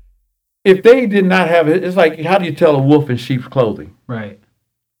if they did not have it, it's like, how do you tell a wolf in sheep's clothing? Right.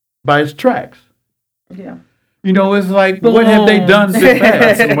 By its tracks. Yeah. It's like, what have they done this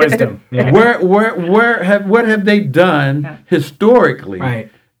past? Some wisdom. Yeah. What have they done historically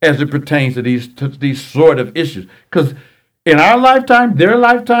as it pertains to these sort of issues? Because in our lifetime, their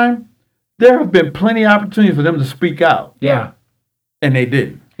lifetime, there have been plenty of opportunities for them to speak out. Yeah. And they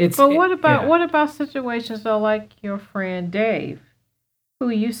didn't. What about situations though, like your friend Dave, who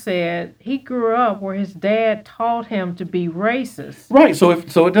you said he grew up where his dad taught him to be racist? Right. So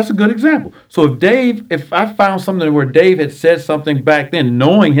that's a good example. So if I found something where Dave had said something back then,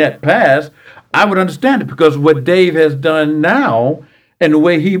 knowing he had passed, I would understand it, because what Dave has done now and the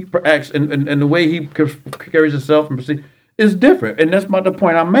way he acts and the way he carries himself and proceeds is different. And that's the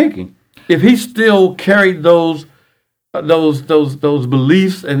point I'm making. If he still carried those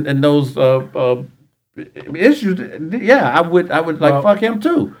beliefs and those issues, yeah, I would like fuck him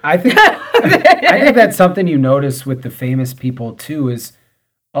too. I think that's something you notice with the famous people too. Is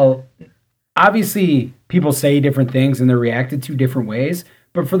obviously people say different things and they're reacted to different ways,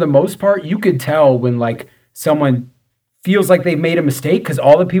 but for the most part, you could tell when like someone feels like they've made a mistake because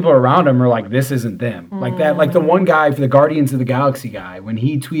all the people around them are like, this isn't them. Like that, like the one guy for the Guardians of the Galaxy guy, when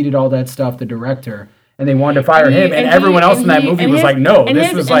he tweeted all that stuff, the director, and they wanted to fire him, and everyone else in that movie was like, no,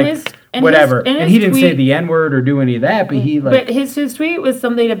 this was like whatever. And he didn't say the N-word or do any of that, but he like... But his tweet was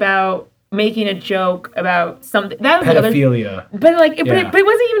something about making a joke about something that was pedophilia. But like, but it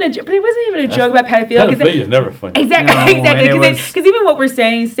wasn't even a joke about pedophilia. Pedophilia is never funny. Exactly. Because even what we're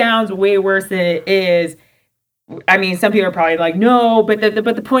saying sounds way worse than it is. I mean, some people are probably like, no, but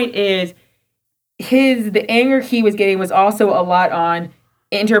the point is, the anger he was getting was also a lot on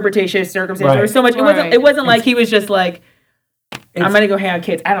interpretation of circumstances. Right. There was so much. It wasn't like he was just like, I'm gonna go hang out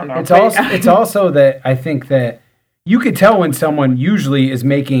kids. I don't know. It's also that I think that you could tell when someone usually is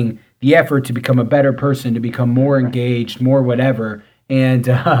making the effort to become a better person, to become more engaged, more whatever. And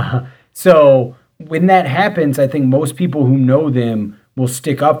so when that happens, I think most people who know them will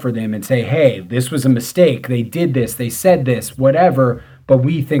stick up for them and say, hey, this was a mistake. They did this. They said this, whatever. But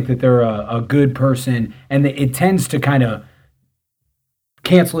we think that they're a good person. And it tends to kind of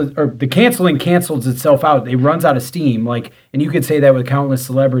cancel it, or the canceling cancels itself out. It runs out of steam. Like, and you could say that with countless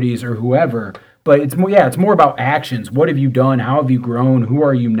celebrities or whoever. But it's more about actions. What have you done? How have you grown? Who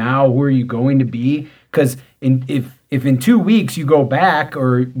are you now? Who are you going to be? Because if in 2 weeks you go back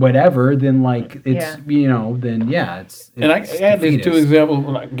or whatever, then like it's it's and I had these two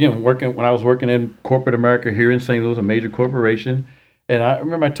examples again when I was working in corporate America here in St. Louis, a major corporation, and I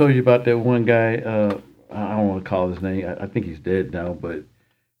remember I told you about that one guy. I don't want to call his name. I think he's dead now, but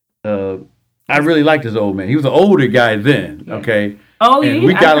I really liked this old man. He was an older guy then. Yeah. Okay. Oh, and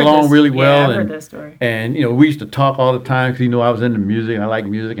we got along really well. Yeah, I've heard that story. And we used to talk all the time because he knew I was into music and I like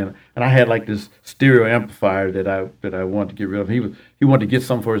music, and I had like this stereo amplifier that I wanted to get rid of. He wanted to get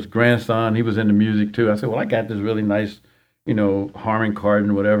some for his grandson. He was into music too. I said, well, I got this really nice, Harman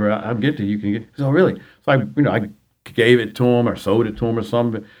Kardon or whatever. I'll get to you. Can get. So really, so I gave it to him or sold it to him or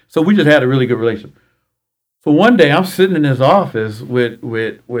something. So we just had a really good relationship. So one day I'm sitting in his office with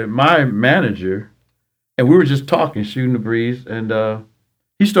my manager. And we were just talking, shooting the breeze, and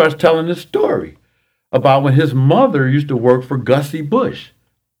he starts telling this story about when his mother used to work for Gussie Bush.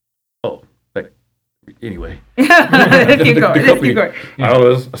 Oh, anyway. Keep going. I don't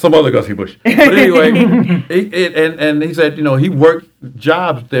know, some other Gussie Bush. But anyway, and he said, he worked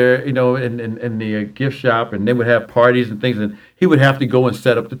jobs there, in the gift shop, and they would have parties and things, and he would have to go and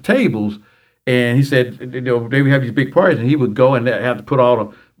set up the tables. And he said, they would have these big parties, and he would go and have to put all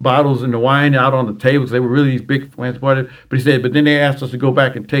the bottles and the wine out on the tables. They were really these big fancy parties. But he said, but then they asked us to go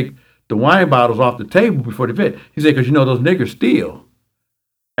back and take the wine bottles off the table before the event. He said, because those niggers steal.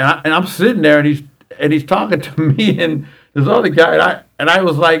 And I'm sitting there, and he's talking to me and this other guy, and I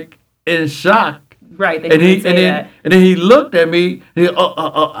was like in shock. Right. And then he looked at me. And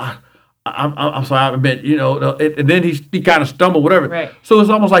I'm sorry, I meant, and then he kind of stumbled, whatever. Right. So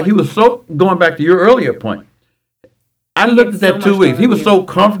it's almost like he was so, going back to your earlier point, I looked at that 2 weeks. He was so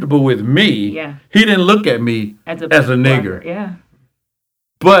comfortable with me. Yeah. He didn't look at me as a nigger. Yeah.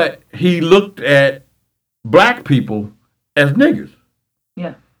 But he looked at black people as niggers.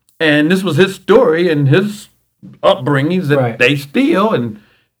 Yeah. And this was his story and his upbringings that they steal, and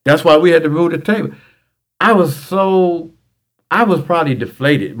that's why we had to move the table. I was probably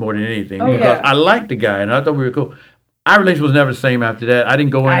deflated more than anything because I liked the guy and I thought we were cool. Our relationship was never the same after that. I didn't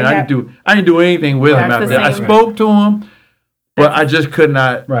go in. I didn't do anything with him after that. I spoke to him, but I just could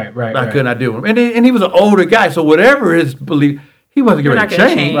not. I could not deal with him. And he was an older guy, so whatever his belief, he wasn't going to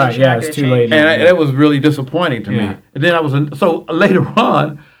change. Right? Yeah, it's too late. And that was really disappointing to me. And then so later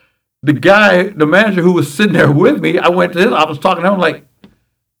on, the manager who was sitting there with me, I went to his office talking to him like,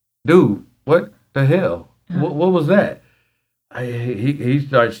 dude, what the hell? What was that? He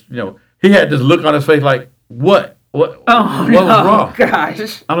starts, he had this look on his face like, what? What was wrong?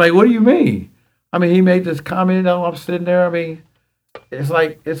 Gosh. I'm like, what do you mean? I mean, he made this comment. I'm sitting there. I mean, it's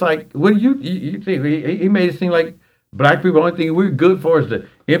like, what do you think? He made it seem like black people, the only thing we're good for is to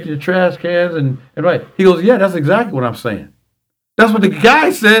empty the trash cans and right. He goes, yeah, that's exactly what I'm saying. That's what the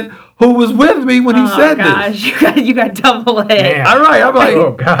guy said who was with me when he said this. You got double A. All right. I'm like,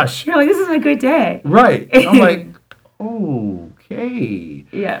 oh gosh. You're like, this is a good day. Right. I'm like, okay.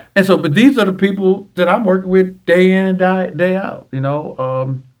 Yeah. And so, but these are the people that I'm working with day in and day out,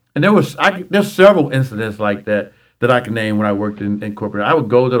 And there's several incidents like that I can name when I worked in corporate. I would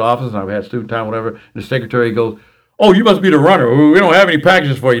go to the office and I would have student time, whatever. And the secretary goes, oh, you must be the runner. We don't have any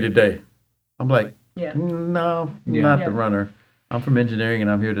packages for you today. I'm like, Yeah. No, Yeah. not Yeah. the runner. I'm from engineering,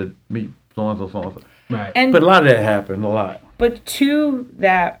 and I'm here to meet so and so, so and so. Right. And But a lot of that happened, a lot. but to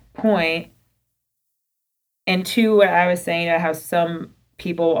that point, and to what I was saying about how some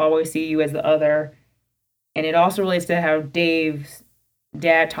people always see you as the other, and it also relates to how Dave's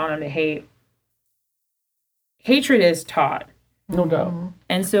dad taught him to hate. Hatred is taught. No doubt.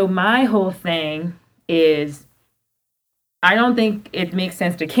 And so my whole thing is I don't think it makes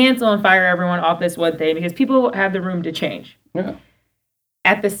sense to cancel and fire everyone off this one thing because people have the room to change. Yeah.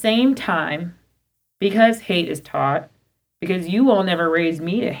 At the same time, because hate is taught, because you all never raised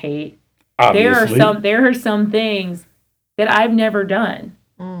me to hate, Obviously. there are some things that I've never done.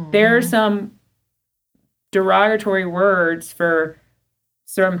 There are some derogatory words for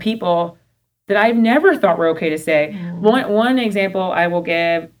certain people that I've never thought were okay to say. One example I will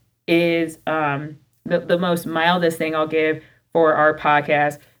give is the most mildest thing I'll give for our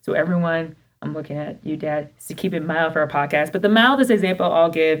podcast. So everyone, I'm looking at you, Dad, to keep it mild for our podcast. But the mildest example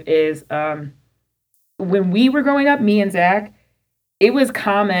I'll give is when we were growing up, me and Zach, it was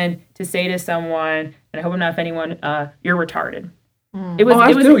common to say to someone, and I hope I'm not offending anyone, you're retarded. It was.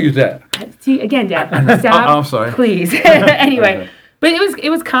 I still use that. See, again, Dad, stop. I'm sorry. Please. Anyway, but it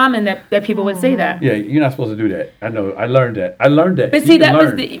was common that people would say that. Yeah, you're not supposed to do that. I know. I learned that. But see, that was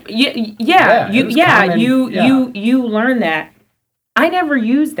learn. the it was common. you learned that. I never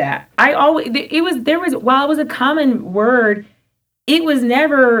used that. While it was a common word, it was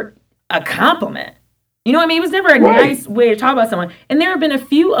never a compliment. You know what I mean? It was never a nice way to talk about someone. And there have been a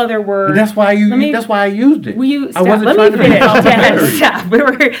few other words. And that's why that's why I used it. Will you I stop? wasn't Let trying me to be finish. Dad,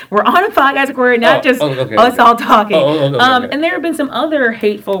 complimentary. stop. We're on a podcast recording, not just us all talking. Okay. And there have been some other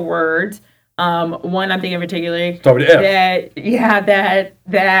hateful words. One I'm thinking particularly. Start with F.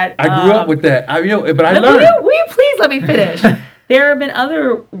 That I grew up with that. But I Will learned. you please let me finish? There have been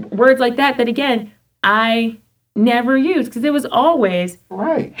other words like that again I never used because it was always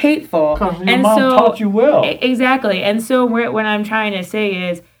Right. hateful. Because your mom taught you well. Exactly. And so what I'm trying to say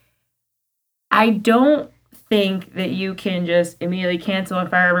is I don't think that you can just immediately cancel and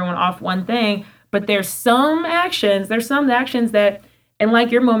fire everyone off one thing, but there's some actions that, and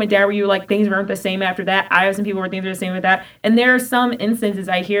like your moment, Dad, where you like things weren't the same after that. I have some people where things are the same with that. And there are some instances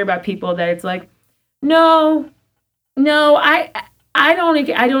I hear about people that it's like, no, I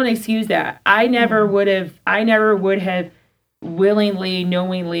don't excuse that. I never would have willingly,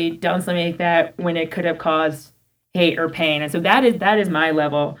 knowingly done something like that when it could have caused hate or pain. And so that is my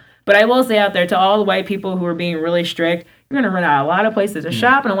level. But I will say out there to all the white people who are being really strict, you're gonna run out of a lot of places to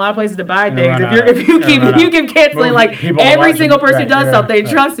shop and a lot of places to buy things. If you keep canceling like every single person who does something,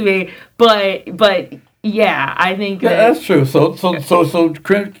 trust me. But yeah, I think that's true. So there's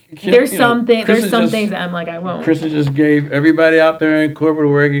some things that I'm like I won't. Kristen just gave everybody out there in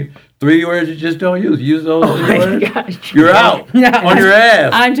corporate working 3 words you just don't use. Use those 3 words. Gosh. You're out on your ass.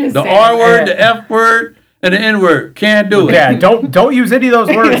 I'm just the saying. R word, the F word, and the N word. Can't do it. Yeah, don't use any of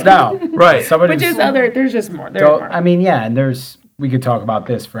those words now. Right. There's just more. There's more. I mean, yeah, and we could talk about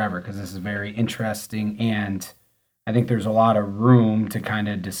this forever because this is very interesting, and I think there's a lot of room to kind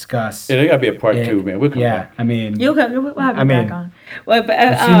of discuss. Yeah, there got to be a part 2, man. We'll come back. I mean, we'll have you back on. Well, but,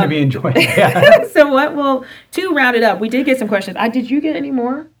 you seem to be enjoying it. Yeah. So to round it up, we did get some questions. Did you get any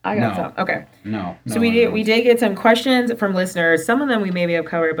more? I got some. Okay. No. So we did get some questions from listeners. Some of them we maybe have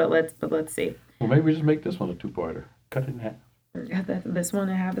covered, but let's see. Well, maybe we just make this one a 2-parter. Cut it in half. This one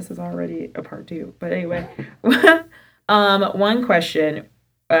this is already a part 2. But anyway, one question.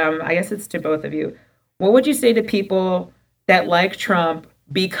 I guess it's to both of you. What would you say to people that like Trump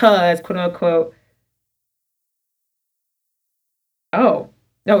because, quote unquote,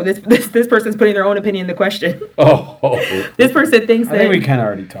 this person's putting their own opinion in the question. This person thinks that. I think we kind of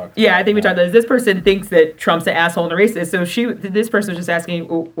already talked. Yeah, I think we talked about this. This person thinks that Trump's an asshole and a racist. So this person was just asking,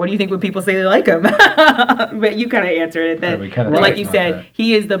 well, what do you think when people say they like him? But you kind of answered it. That, like you said,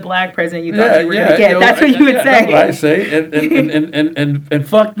 he is the black president you thought you were going to get. That's what you would say. That's what I say. And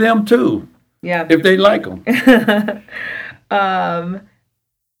fuck them too. Yeah. If they like them. I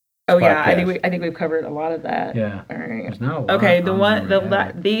think we've covered a lot of that. Yeah. All right. Okay.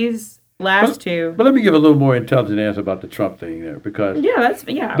 These last two. But let me give a little more intelligent answer about the Trump thing there because.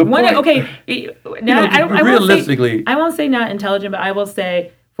 Realistically, I won't say not intelligent, but I will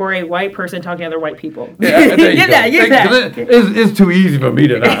say for a white person talking to other white people. Yeah, Get that. It's too easy for me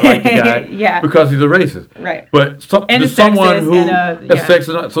to not like the guy. Yeah. Because he's a racist. Right. But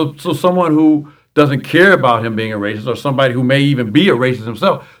someone who doesn't care about him being a racist, or somebody who may even be a racist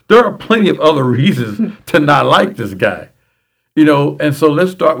himself, there are plenty of other reasons to not like this guy. And so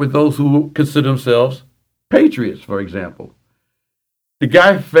let's start with those who consider themselves patriots, for example. The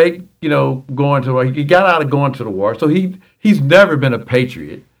guy faked, going to the war. He got out of going to the war, so he's never been a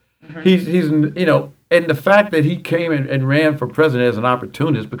patriot. Mm-hmm. He's and the fact that he came and ran for president as an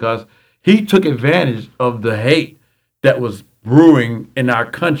opportunist because he took advantage of the hate that was brewing in our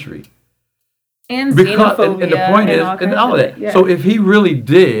country. And xenophobia. And the point is, and all of that. Yeah. So if he really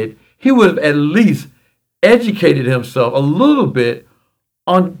did, he would have at least educated himself a little bit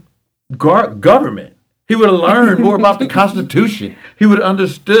on government. He would have learned more about the Constitution. He would have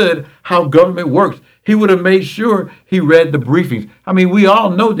understood how government works. He would have made sure he read the briefings. I mean, we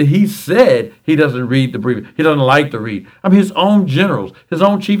all know that he said he doesn't read the briefings. He doesn't like to read. I mean, his own generals, his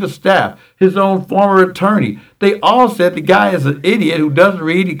own chief of staff, his own former attorney, they all said the guy is an idiot who doesn't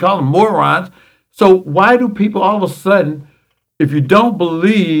read. He called them morons. So why do people all of a sudden, if you don't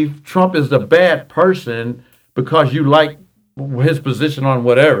believe Trump is a bad person because you like his position on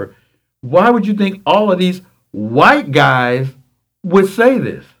whatever, why would you think all of these white guys would say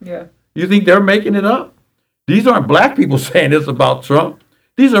this? Yeah. You think they're making it up? These aren't black people saying this about Trump.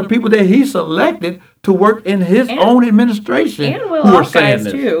 These are people that he selected to work in his own administration and well who are off saying guys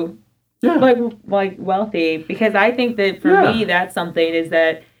this. Too. Yeah. Like wealthy. Because I think that for me, that's something is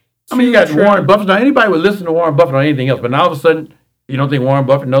that. I mean, you got Warren Buffett. Now, anybody would listen to Warren Buffett on anything else, but now all of a sudden, you don't think Warren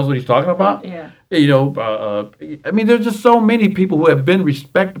Buffett knows what he's talking about? Yeah. I mean, there's just so many people who have been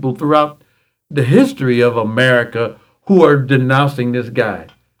respectable throughout the history of America who are denouncing this guy.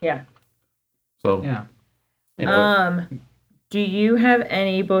 Yeah. So, yeah. Do you have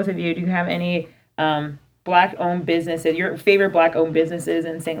any, both of you, black-owned businesses, your favorite black-owned businesses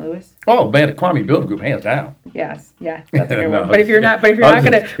in St. Louis? Oh man, the Kwame Building Group, hands down. Yes, yeah, that's a good one. But if you're not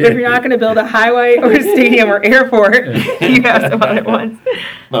gonna build a highway or a stadium or airport, you have some other ones.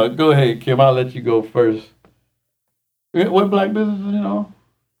 No, go ahead, Kim. I'll let you go first. What black businesses,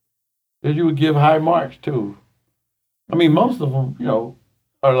 that you would give high marks to? I mean, most of them,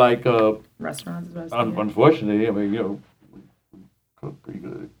 are like restaurants. Unfortunately, I mean, cook pretty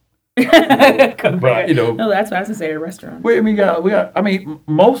good. No, that's what I was gonna say. A restaurant. We got. I mean,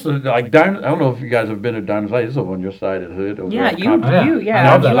 most of the, I don't know if you guys have been to Diners Light. It's over on your side of the hood. Yeah, you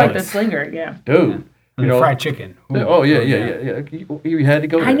like the Slinger, yeah. Dude. Fried chicken. Ooh, yeah. You had to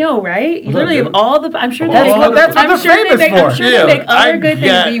go there. I know, right? Was literally, that of all the, I'm sure that's what they're famous for. I'm sure they make other good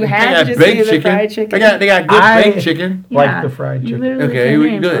things, but you had to just say the fried chicken. They got good baked chicken. Like the fried chicken. Okay,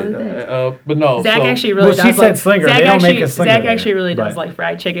 good. But no. Zach actually really does. She said Slinger. They don't make a Slinger. Zach actually really does like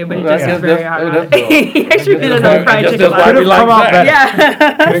fried chicken, but he just is very hard. He actually really does like fried chicken. That's why we like that.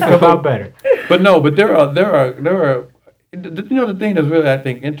 Yeah. Could have come out better. But no, but there are. The thing that's really, I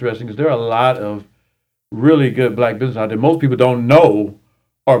think, interesting is there are a lot of really good black business out there. Most people don't know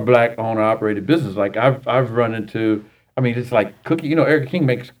are black owner operated business. Like I've run into, I mean, it's like cookie. Erica King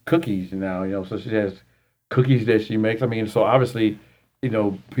makes cookies now. So she has cookies that she makes. I mean, so obviously,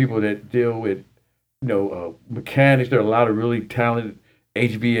 people that deal with, mechanics. There are a lot of really talented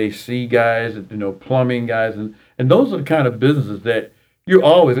HVAC guys, plumbing guys, and those are the kind of businesses that you're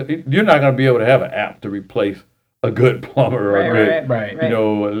not going to be able to have an app to replace a good plumber or a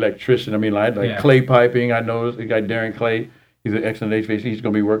good, electrician. I mean, like clay piping. I know the guy Darren Clay. He's an excellent HVAC. He's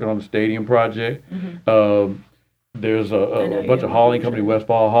going to be working on the stadium project. Mm-hmm. There's a bunch of hauling company.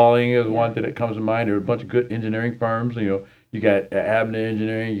 Westfall Hauling is one that comes to mind. There are a bunch of good engineering firms. You got Abner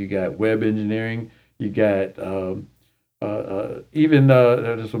Engineering. You got Webb Engineering. You got even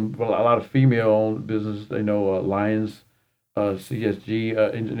there's a lot of female-owned businesses. Lions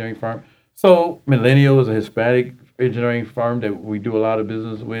CSG engineering firm. So Millennial is a Hispanic engineering firm that we do a lot of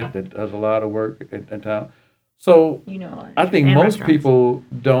business with, that does a lot of work in town. So I think most people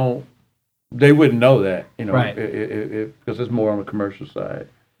they wouldn't know that, because it's more on the commercial side.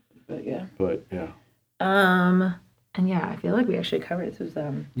 But yeah. And I feel like we actually covered this. Was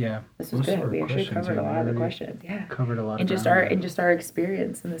good. We actually covered a lot of the questions. Yeah. Covered a lot. And just our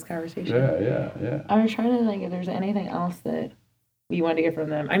experience in this conversation. Yeah. I was trying to think if there's anything else that we wanted to get from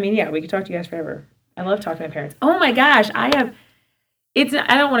them. I mean, we could talk to you guys forever. I love talking to my parents. Oh my gosh, I don't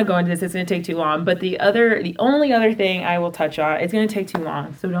want to go into this. It's going to take too long. But the only other thing I will touch on, it's going to take too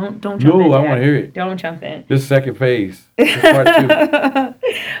long. So don't jump in. No, I want to hear it. Don't jump in. This second phase. Part 2.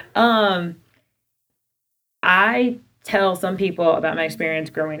 I tell some people about my experience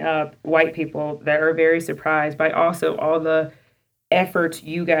growing up, white people, that are very surprised by also all the efforts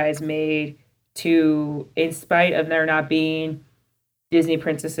you guys made to, in spite of there not being Disney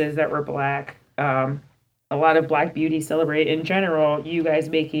princesses that were black, a lot of Black beauty celebrate in general, you guys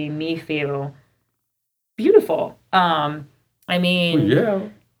making me feel beautiful. I mean, yeah.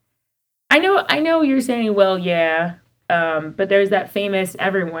 I know you're saying, well, yeah, but there's that famous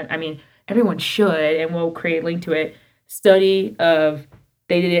everyone should, and we'll create a link to it, study of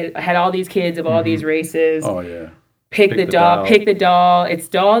had all these kids of all these races. Oh yeah. Pick the doll. Its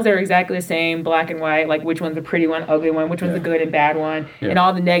dolls are exactly the same, black and white. Like which one's a pretty one, ugly one, which one's a good and bad one, and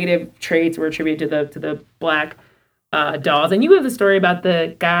all the negative traits were attributed to the black dolls. And you have the story about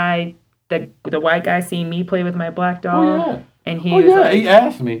the guy, the white guy, seeing me play with my black doll, and he was like, he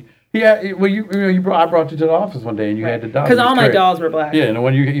asked me. Yeah, well, I brought you to the office one day, and you had the doll. Because all my dolls were black. Yeah, and the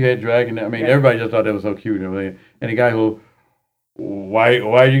one you had dragging. I mean, everybody just thought that was so cute and everything. And the guy who, why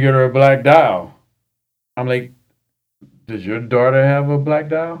did you get her a black doll? I'm like, does your daughter have a black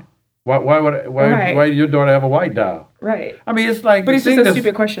doll? Why did your daughter have a white doll? Right. I mean, it's like, but it's just a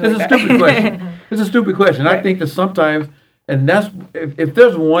stupid question. It's a stupid question. It's a stupid question. Right. I think that sometimes, and that's if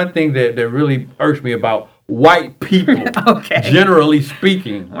there's one thing that really irks me about white people, generally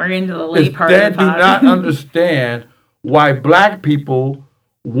speaking, we're into the late part that of the do not understand why black people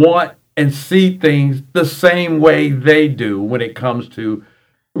want and see things the same way they do when it comes to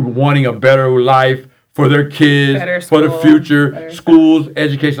wanting a better life for their kids, for the future, schools,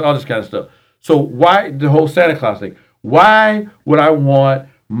 education, all this kind of stuff. So why the whole Santa Claus thing? Why would I want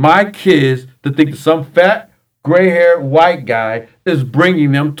my kids to think that some fat, gray-haired white guy is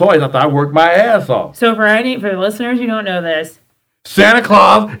bringing them toys after I work my ass off? So for the listeners who don't know this, Santa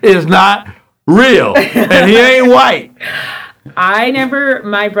Claus is not real, and he ain't white.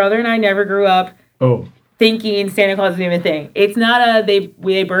 My brother and I never grew up thinking Santa Claus was even a thing. It's not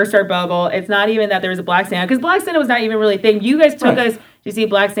they burst our bubble. It's not even that there was a Black Santa, because Black Santa was not even really a thing. You guys took us to see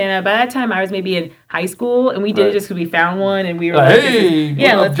Black Santa. By that time, I was maybe in high school, and we did it just because we found one, and we were like,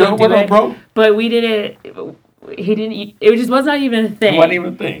 hey, let's go do it. Bro? But we did it. He didn't. It just was not even a thing. It wasn't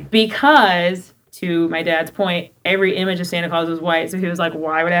even a thing. Because, to my dad's point, every image of Santa Claus was white. So he was like,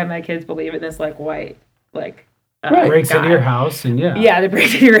 why would I have my kids believe in this white breaks into your house and they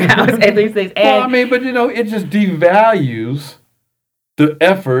break into your house and these things. And well, I mean, but it just devalues the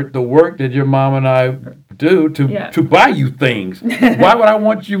effort, the work that your mom and I do to buy you things. Why would I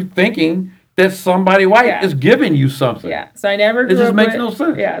want you thinking that somebody white is giving you something? Yeah, so I never grew up. It just makes no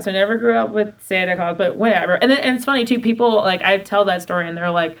sense. Yeah, so I never grew up with Santa Claus, but whatever. And it's funny too. People I tell that story and they're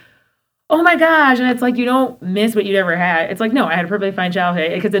like, oh my gosh, and it's like you don't miss what you never had. It's like, no, I had a perfectly fine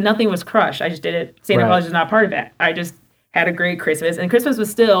childhood because nothing was crushed. I just did it. Santa Claus is not part of that. I just had a great Christmas, and Christmas was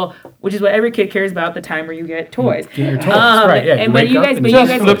still, which is what every kid cares about, the time where you get toys. Get your toys, right? Yeah. And you guys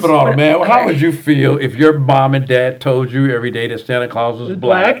flip it on, man. How would you feel if your mom and dad told you every day that Santa Claus was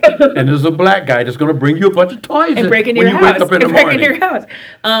black and there's a black guy that's going to bring you a bunch of toys and break into your house? Wake up in your house.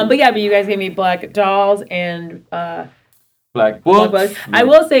 But you guys gave me black dolls and. Black books. Yeah. I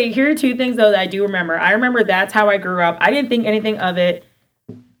will say, here are two things, though, that I do remember. I remember that's how I grew up. I didn't think anything of it.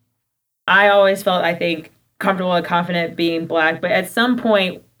 I always felt, comfortable and confident being black. But at some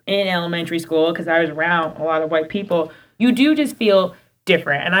point in elementary school, because I was around a lot of white people, you do just feel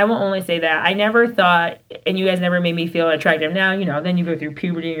different. And I will only say that. I never thought, and you guys never made me feel attractive. Now, then you go through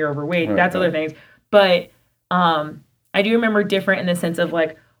puberty, you're overweight. That's other things. But I do remember different in the sense of,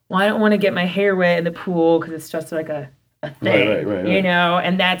 well, I don't want to get my hair wet in the pool because it's just like a thing, right.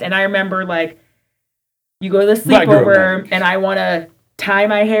 And I remember you go to the sleepover and I want to tie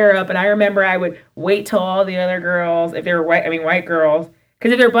my hair up, and I remember I would wait till all the other girls, if they were white girls,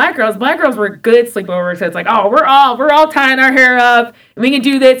 because if they're black girls were good sleepovers. So it's like, oh, we're all tying our hair up and we can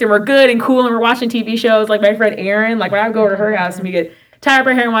do this and we're good and cool and we're watching TV shows. Like my friend Erin, when I would go to her house and we could tie up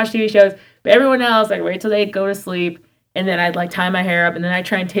our hair and watch TV shows, but everyone else wait till they go to sleep. And then I'd tie my hair up, and then I'd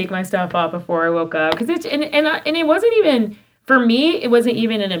try and take my stuff off before I woke up. Because it wasn't even, for me, it wasn't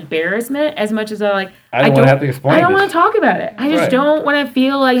even an embarrassment as much as I don't want to have to explain. I don't want to talk about it. I just don't want to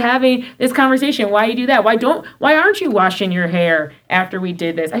feel like having this conversation. Why you do that? Why aren't you washing your hair after we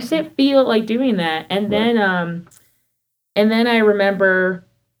did this? I just didn't feel like doing that. And then I remember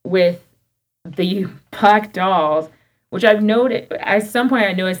with the black dolls, which I've noted at some point.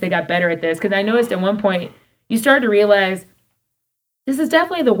 I noticed they got better at this, because I noticed at one point. You start to realize this is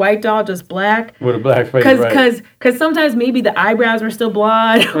definitely the white doll, just black. With a black face, Because sometimes maybe the eyebrows were still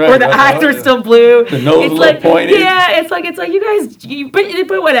blonde or the eyes were still blue. The nose was pointed. Yeah, it's like you guys,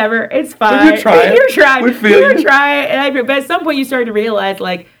 but whatever, it's fine. You're trying. You're trying. But at some point you start to realize,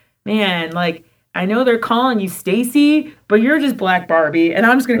 man, I know they're calling you Stacy, but you're just Black Barbie, and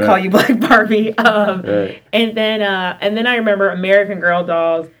I'm just gonna call you Black Barbie. And then I remember American Girl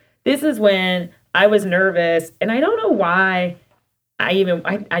dolls. This is when I was nervous, and I don't know why. I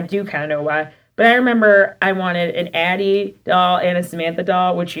do kind of know why, but I remember I wanted an Addie doll and a Samantha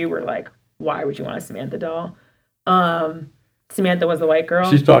doll, which you were like, why would you want a Samantha doll? Samantha was the white girl.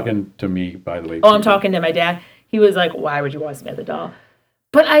 She's talking to me, by the way. Oh, I'm talking to my dad. He was like, why would you want a Samantha doll?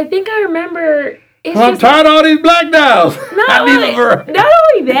 But I think I remember I'm tired of all these black dolls. Not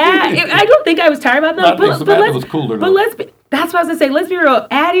only that, I don't think I was tired about them. I think Samantha was cooler, but though. that's what I was gonna say. Let's be real.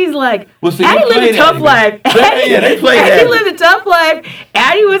 Addie's like, See, Addie lived a tough life. They played Addie lived a tough life.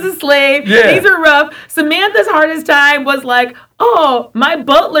 Addie was a slave. Yeah. Things are rough. Samantha's hardest time was like, oh, my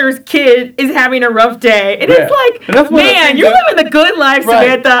butler's kid is having a rough day. And it's like, man, you're living the good life,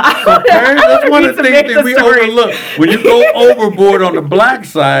 Right. Samantha. That's one of the things that we overlook. When you go overboard on the black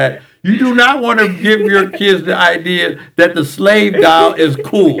side, you do not want to give your kids the idea that the slave doll is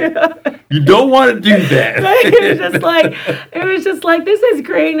cool. You don't want to do that. it was just like, this is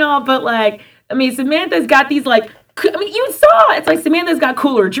great and all, but like, I mean, Samantha's got these like, I mean, you saw it's like Samantha's got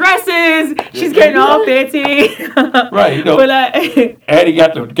cooler dresses. She's getting all fancy. Right, you know. But Addie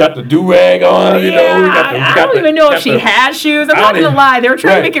got the do-rag on, you know. I don't even know if she had shoes. I'm not gonna lie. They were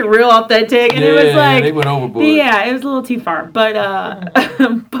trying to make it real authentic, and it was like they went overboard. Yeah, it was a little too far. But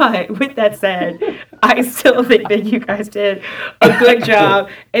but with that said, I still think that you guys did a good job,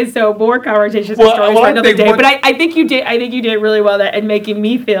 and so more conversations and stories for another day. But I think you did. I think you did really well at making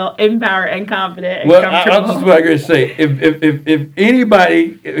me feel empowered and confident and comfortable. I just want to say, if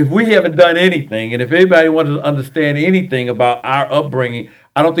anybody, if we haven't done anything, and if anybody wants to understand anything about our upbringing,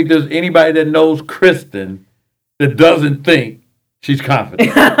 I don't think there's anybody that knows Kristen that doesn't think she's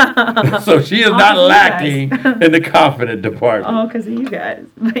confident. So she is not lacking in the confident department. Oh, because of you guys.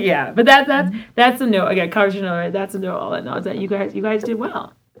 But yeah, but that's a note. Again, conversation over. That's a note. All that knows that you guys did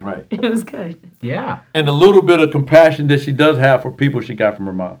well. Right. It was good. Yeah. And a little bit of compassion that she does have for people she got from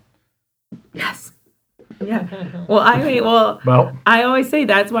her mom. Yes. Yeah. Well, I always say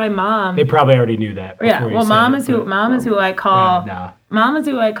that's why mom. They probably already knew that. Yeah. Well, mom is who I call. Yeah, Mom is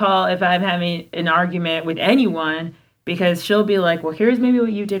who I call if I'm having an argument with anyone, because she'll be like, well, here's maybe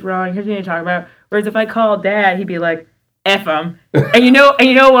what you did wrong. Here's what you talk about. Whereas if I call Dad, he'd be like, F him. And you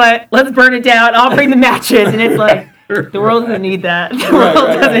know what? Let's burn it down. I'll bring the matches. And it's like, the world doesn't need that. The world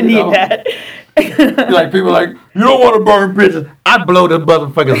doesn't need that. Like people like, you don't want to burn bridges. I blow them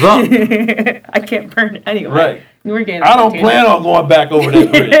motherfuckers up. I can't burn it anyway. Right. We're getting I don't plan on going back over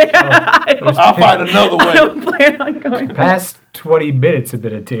that bridge. I'll find another way. I don't plan on going back. Past 20 minutes have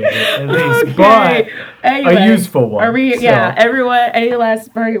been a tangent, at least, Okay. but Anyway, a useful one. Are we? So, Yeah. Everyone. Any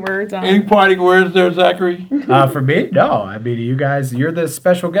last parting words on? Any parting words there, Zachary? For me, no. I mean, you guys, you're the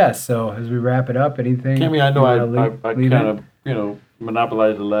special guest. So as we wrap it up, anything? Kimmy, I know I leave kind it? of,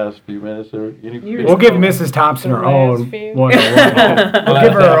 monopolized the last few minutes. Or We'll give Mrs. Thompson her own last few. 101. We'll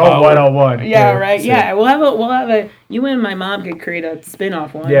give her her own 101. Yeah. Right. So, Yeah. We'll have a. You and my mom could create a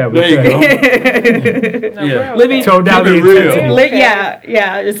spin-off one. Yeah. We There you could. go. Yeah. Living. Tone down the Keep it real. intensity.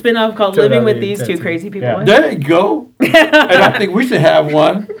 Yeah. A spin-off called Tone "Living down with the These Two intensity. Crazy People." Yeah. There you go. And I think we should have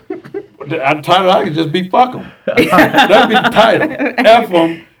one. The title I could just be "Fuck 'em." That'd be the title. F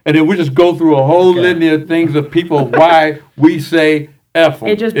 'em, and then we just go through a whole litany of things of people why we say F 'em.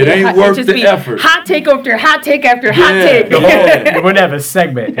 It ain't worth the effort. Hot take after hot take after hot Yeah. take. The whole, you wouldn't have a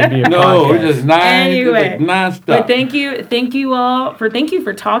segment. It'd be a No, podcast. it's just Anyway, non-stop. But thank you all for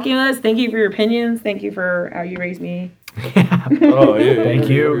talking to us. Thank you for your opinions. Thank you for how you raised me. Oh, yeah. Thank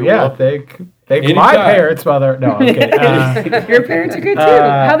you. You're Yeah, welcome. thank Anytime. my parents, mother. No, I'm kidding. Your parents are good too.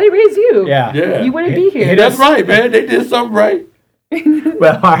 How they raised you? Yeah. Yeah. You wouldn't be here. That's right, man. They did something right.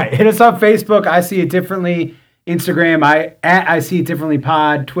 Well, all right. Hit us on Facebook. I See It Differently. Instagram, I See It Differently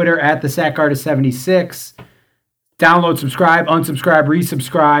Pod. Twitter, at the Sack Artist 76. Download, subscribe, unsubscribe,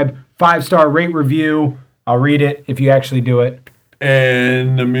 resubscribe. 5-star rate review. I'll read it if you actually do it.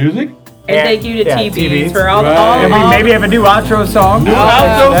 And the music? And thank you to Yeah, TVs for all Right. all, And we all maybe have a new outro song. New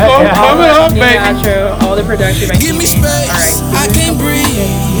outro song yeah. coming up, new baby. outro, all the production by Give me TV. space, I can't breathe.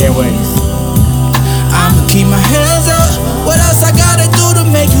 Can't wait. I'ma keep my hands up. What else I gotta do to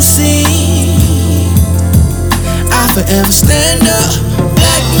make you see? I forever stand up.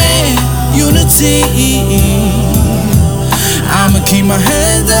 Black man, unity. I'ma keep my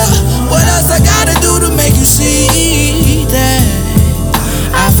hands up. What else I gotta do to make you see that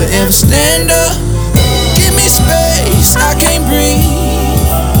I forever stand up? Give me space, I can't breathe.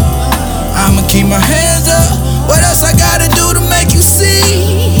 I'ma keep my hands up. What else I gotta do to make you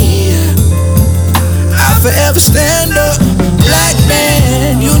see? I forever stand up. Black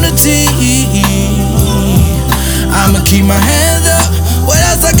man, unity. I'ma keep my hands up. What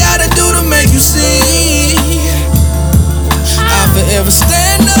else I gotta do to make you see? I forever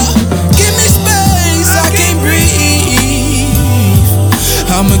stand up. Give me space, I can't breathe.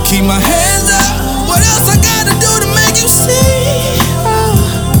 I'ma keep my hands up. What else I gotta do to make you see? Oh,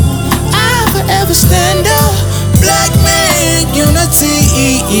 I forever stand up. Black man, unity.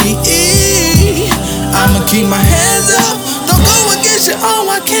 I'ma keep my hands up. Don't go against Oh,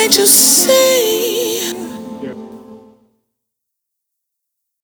 why can't you see?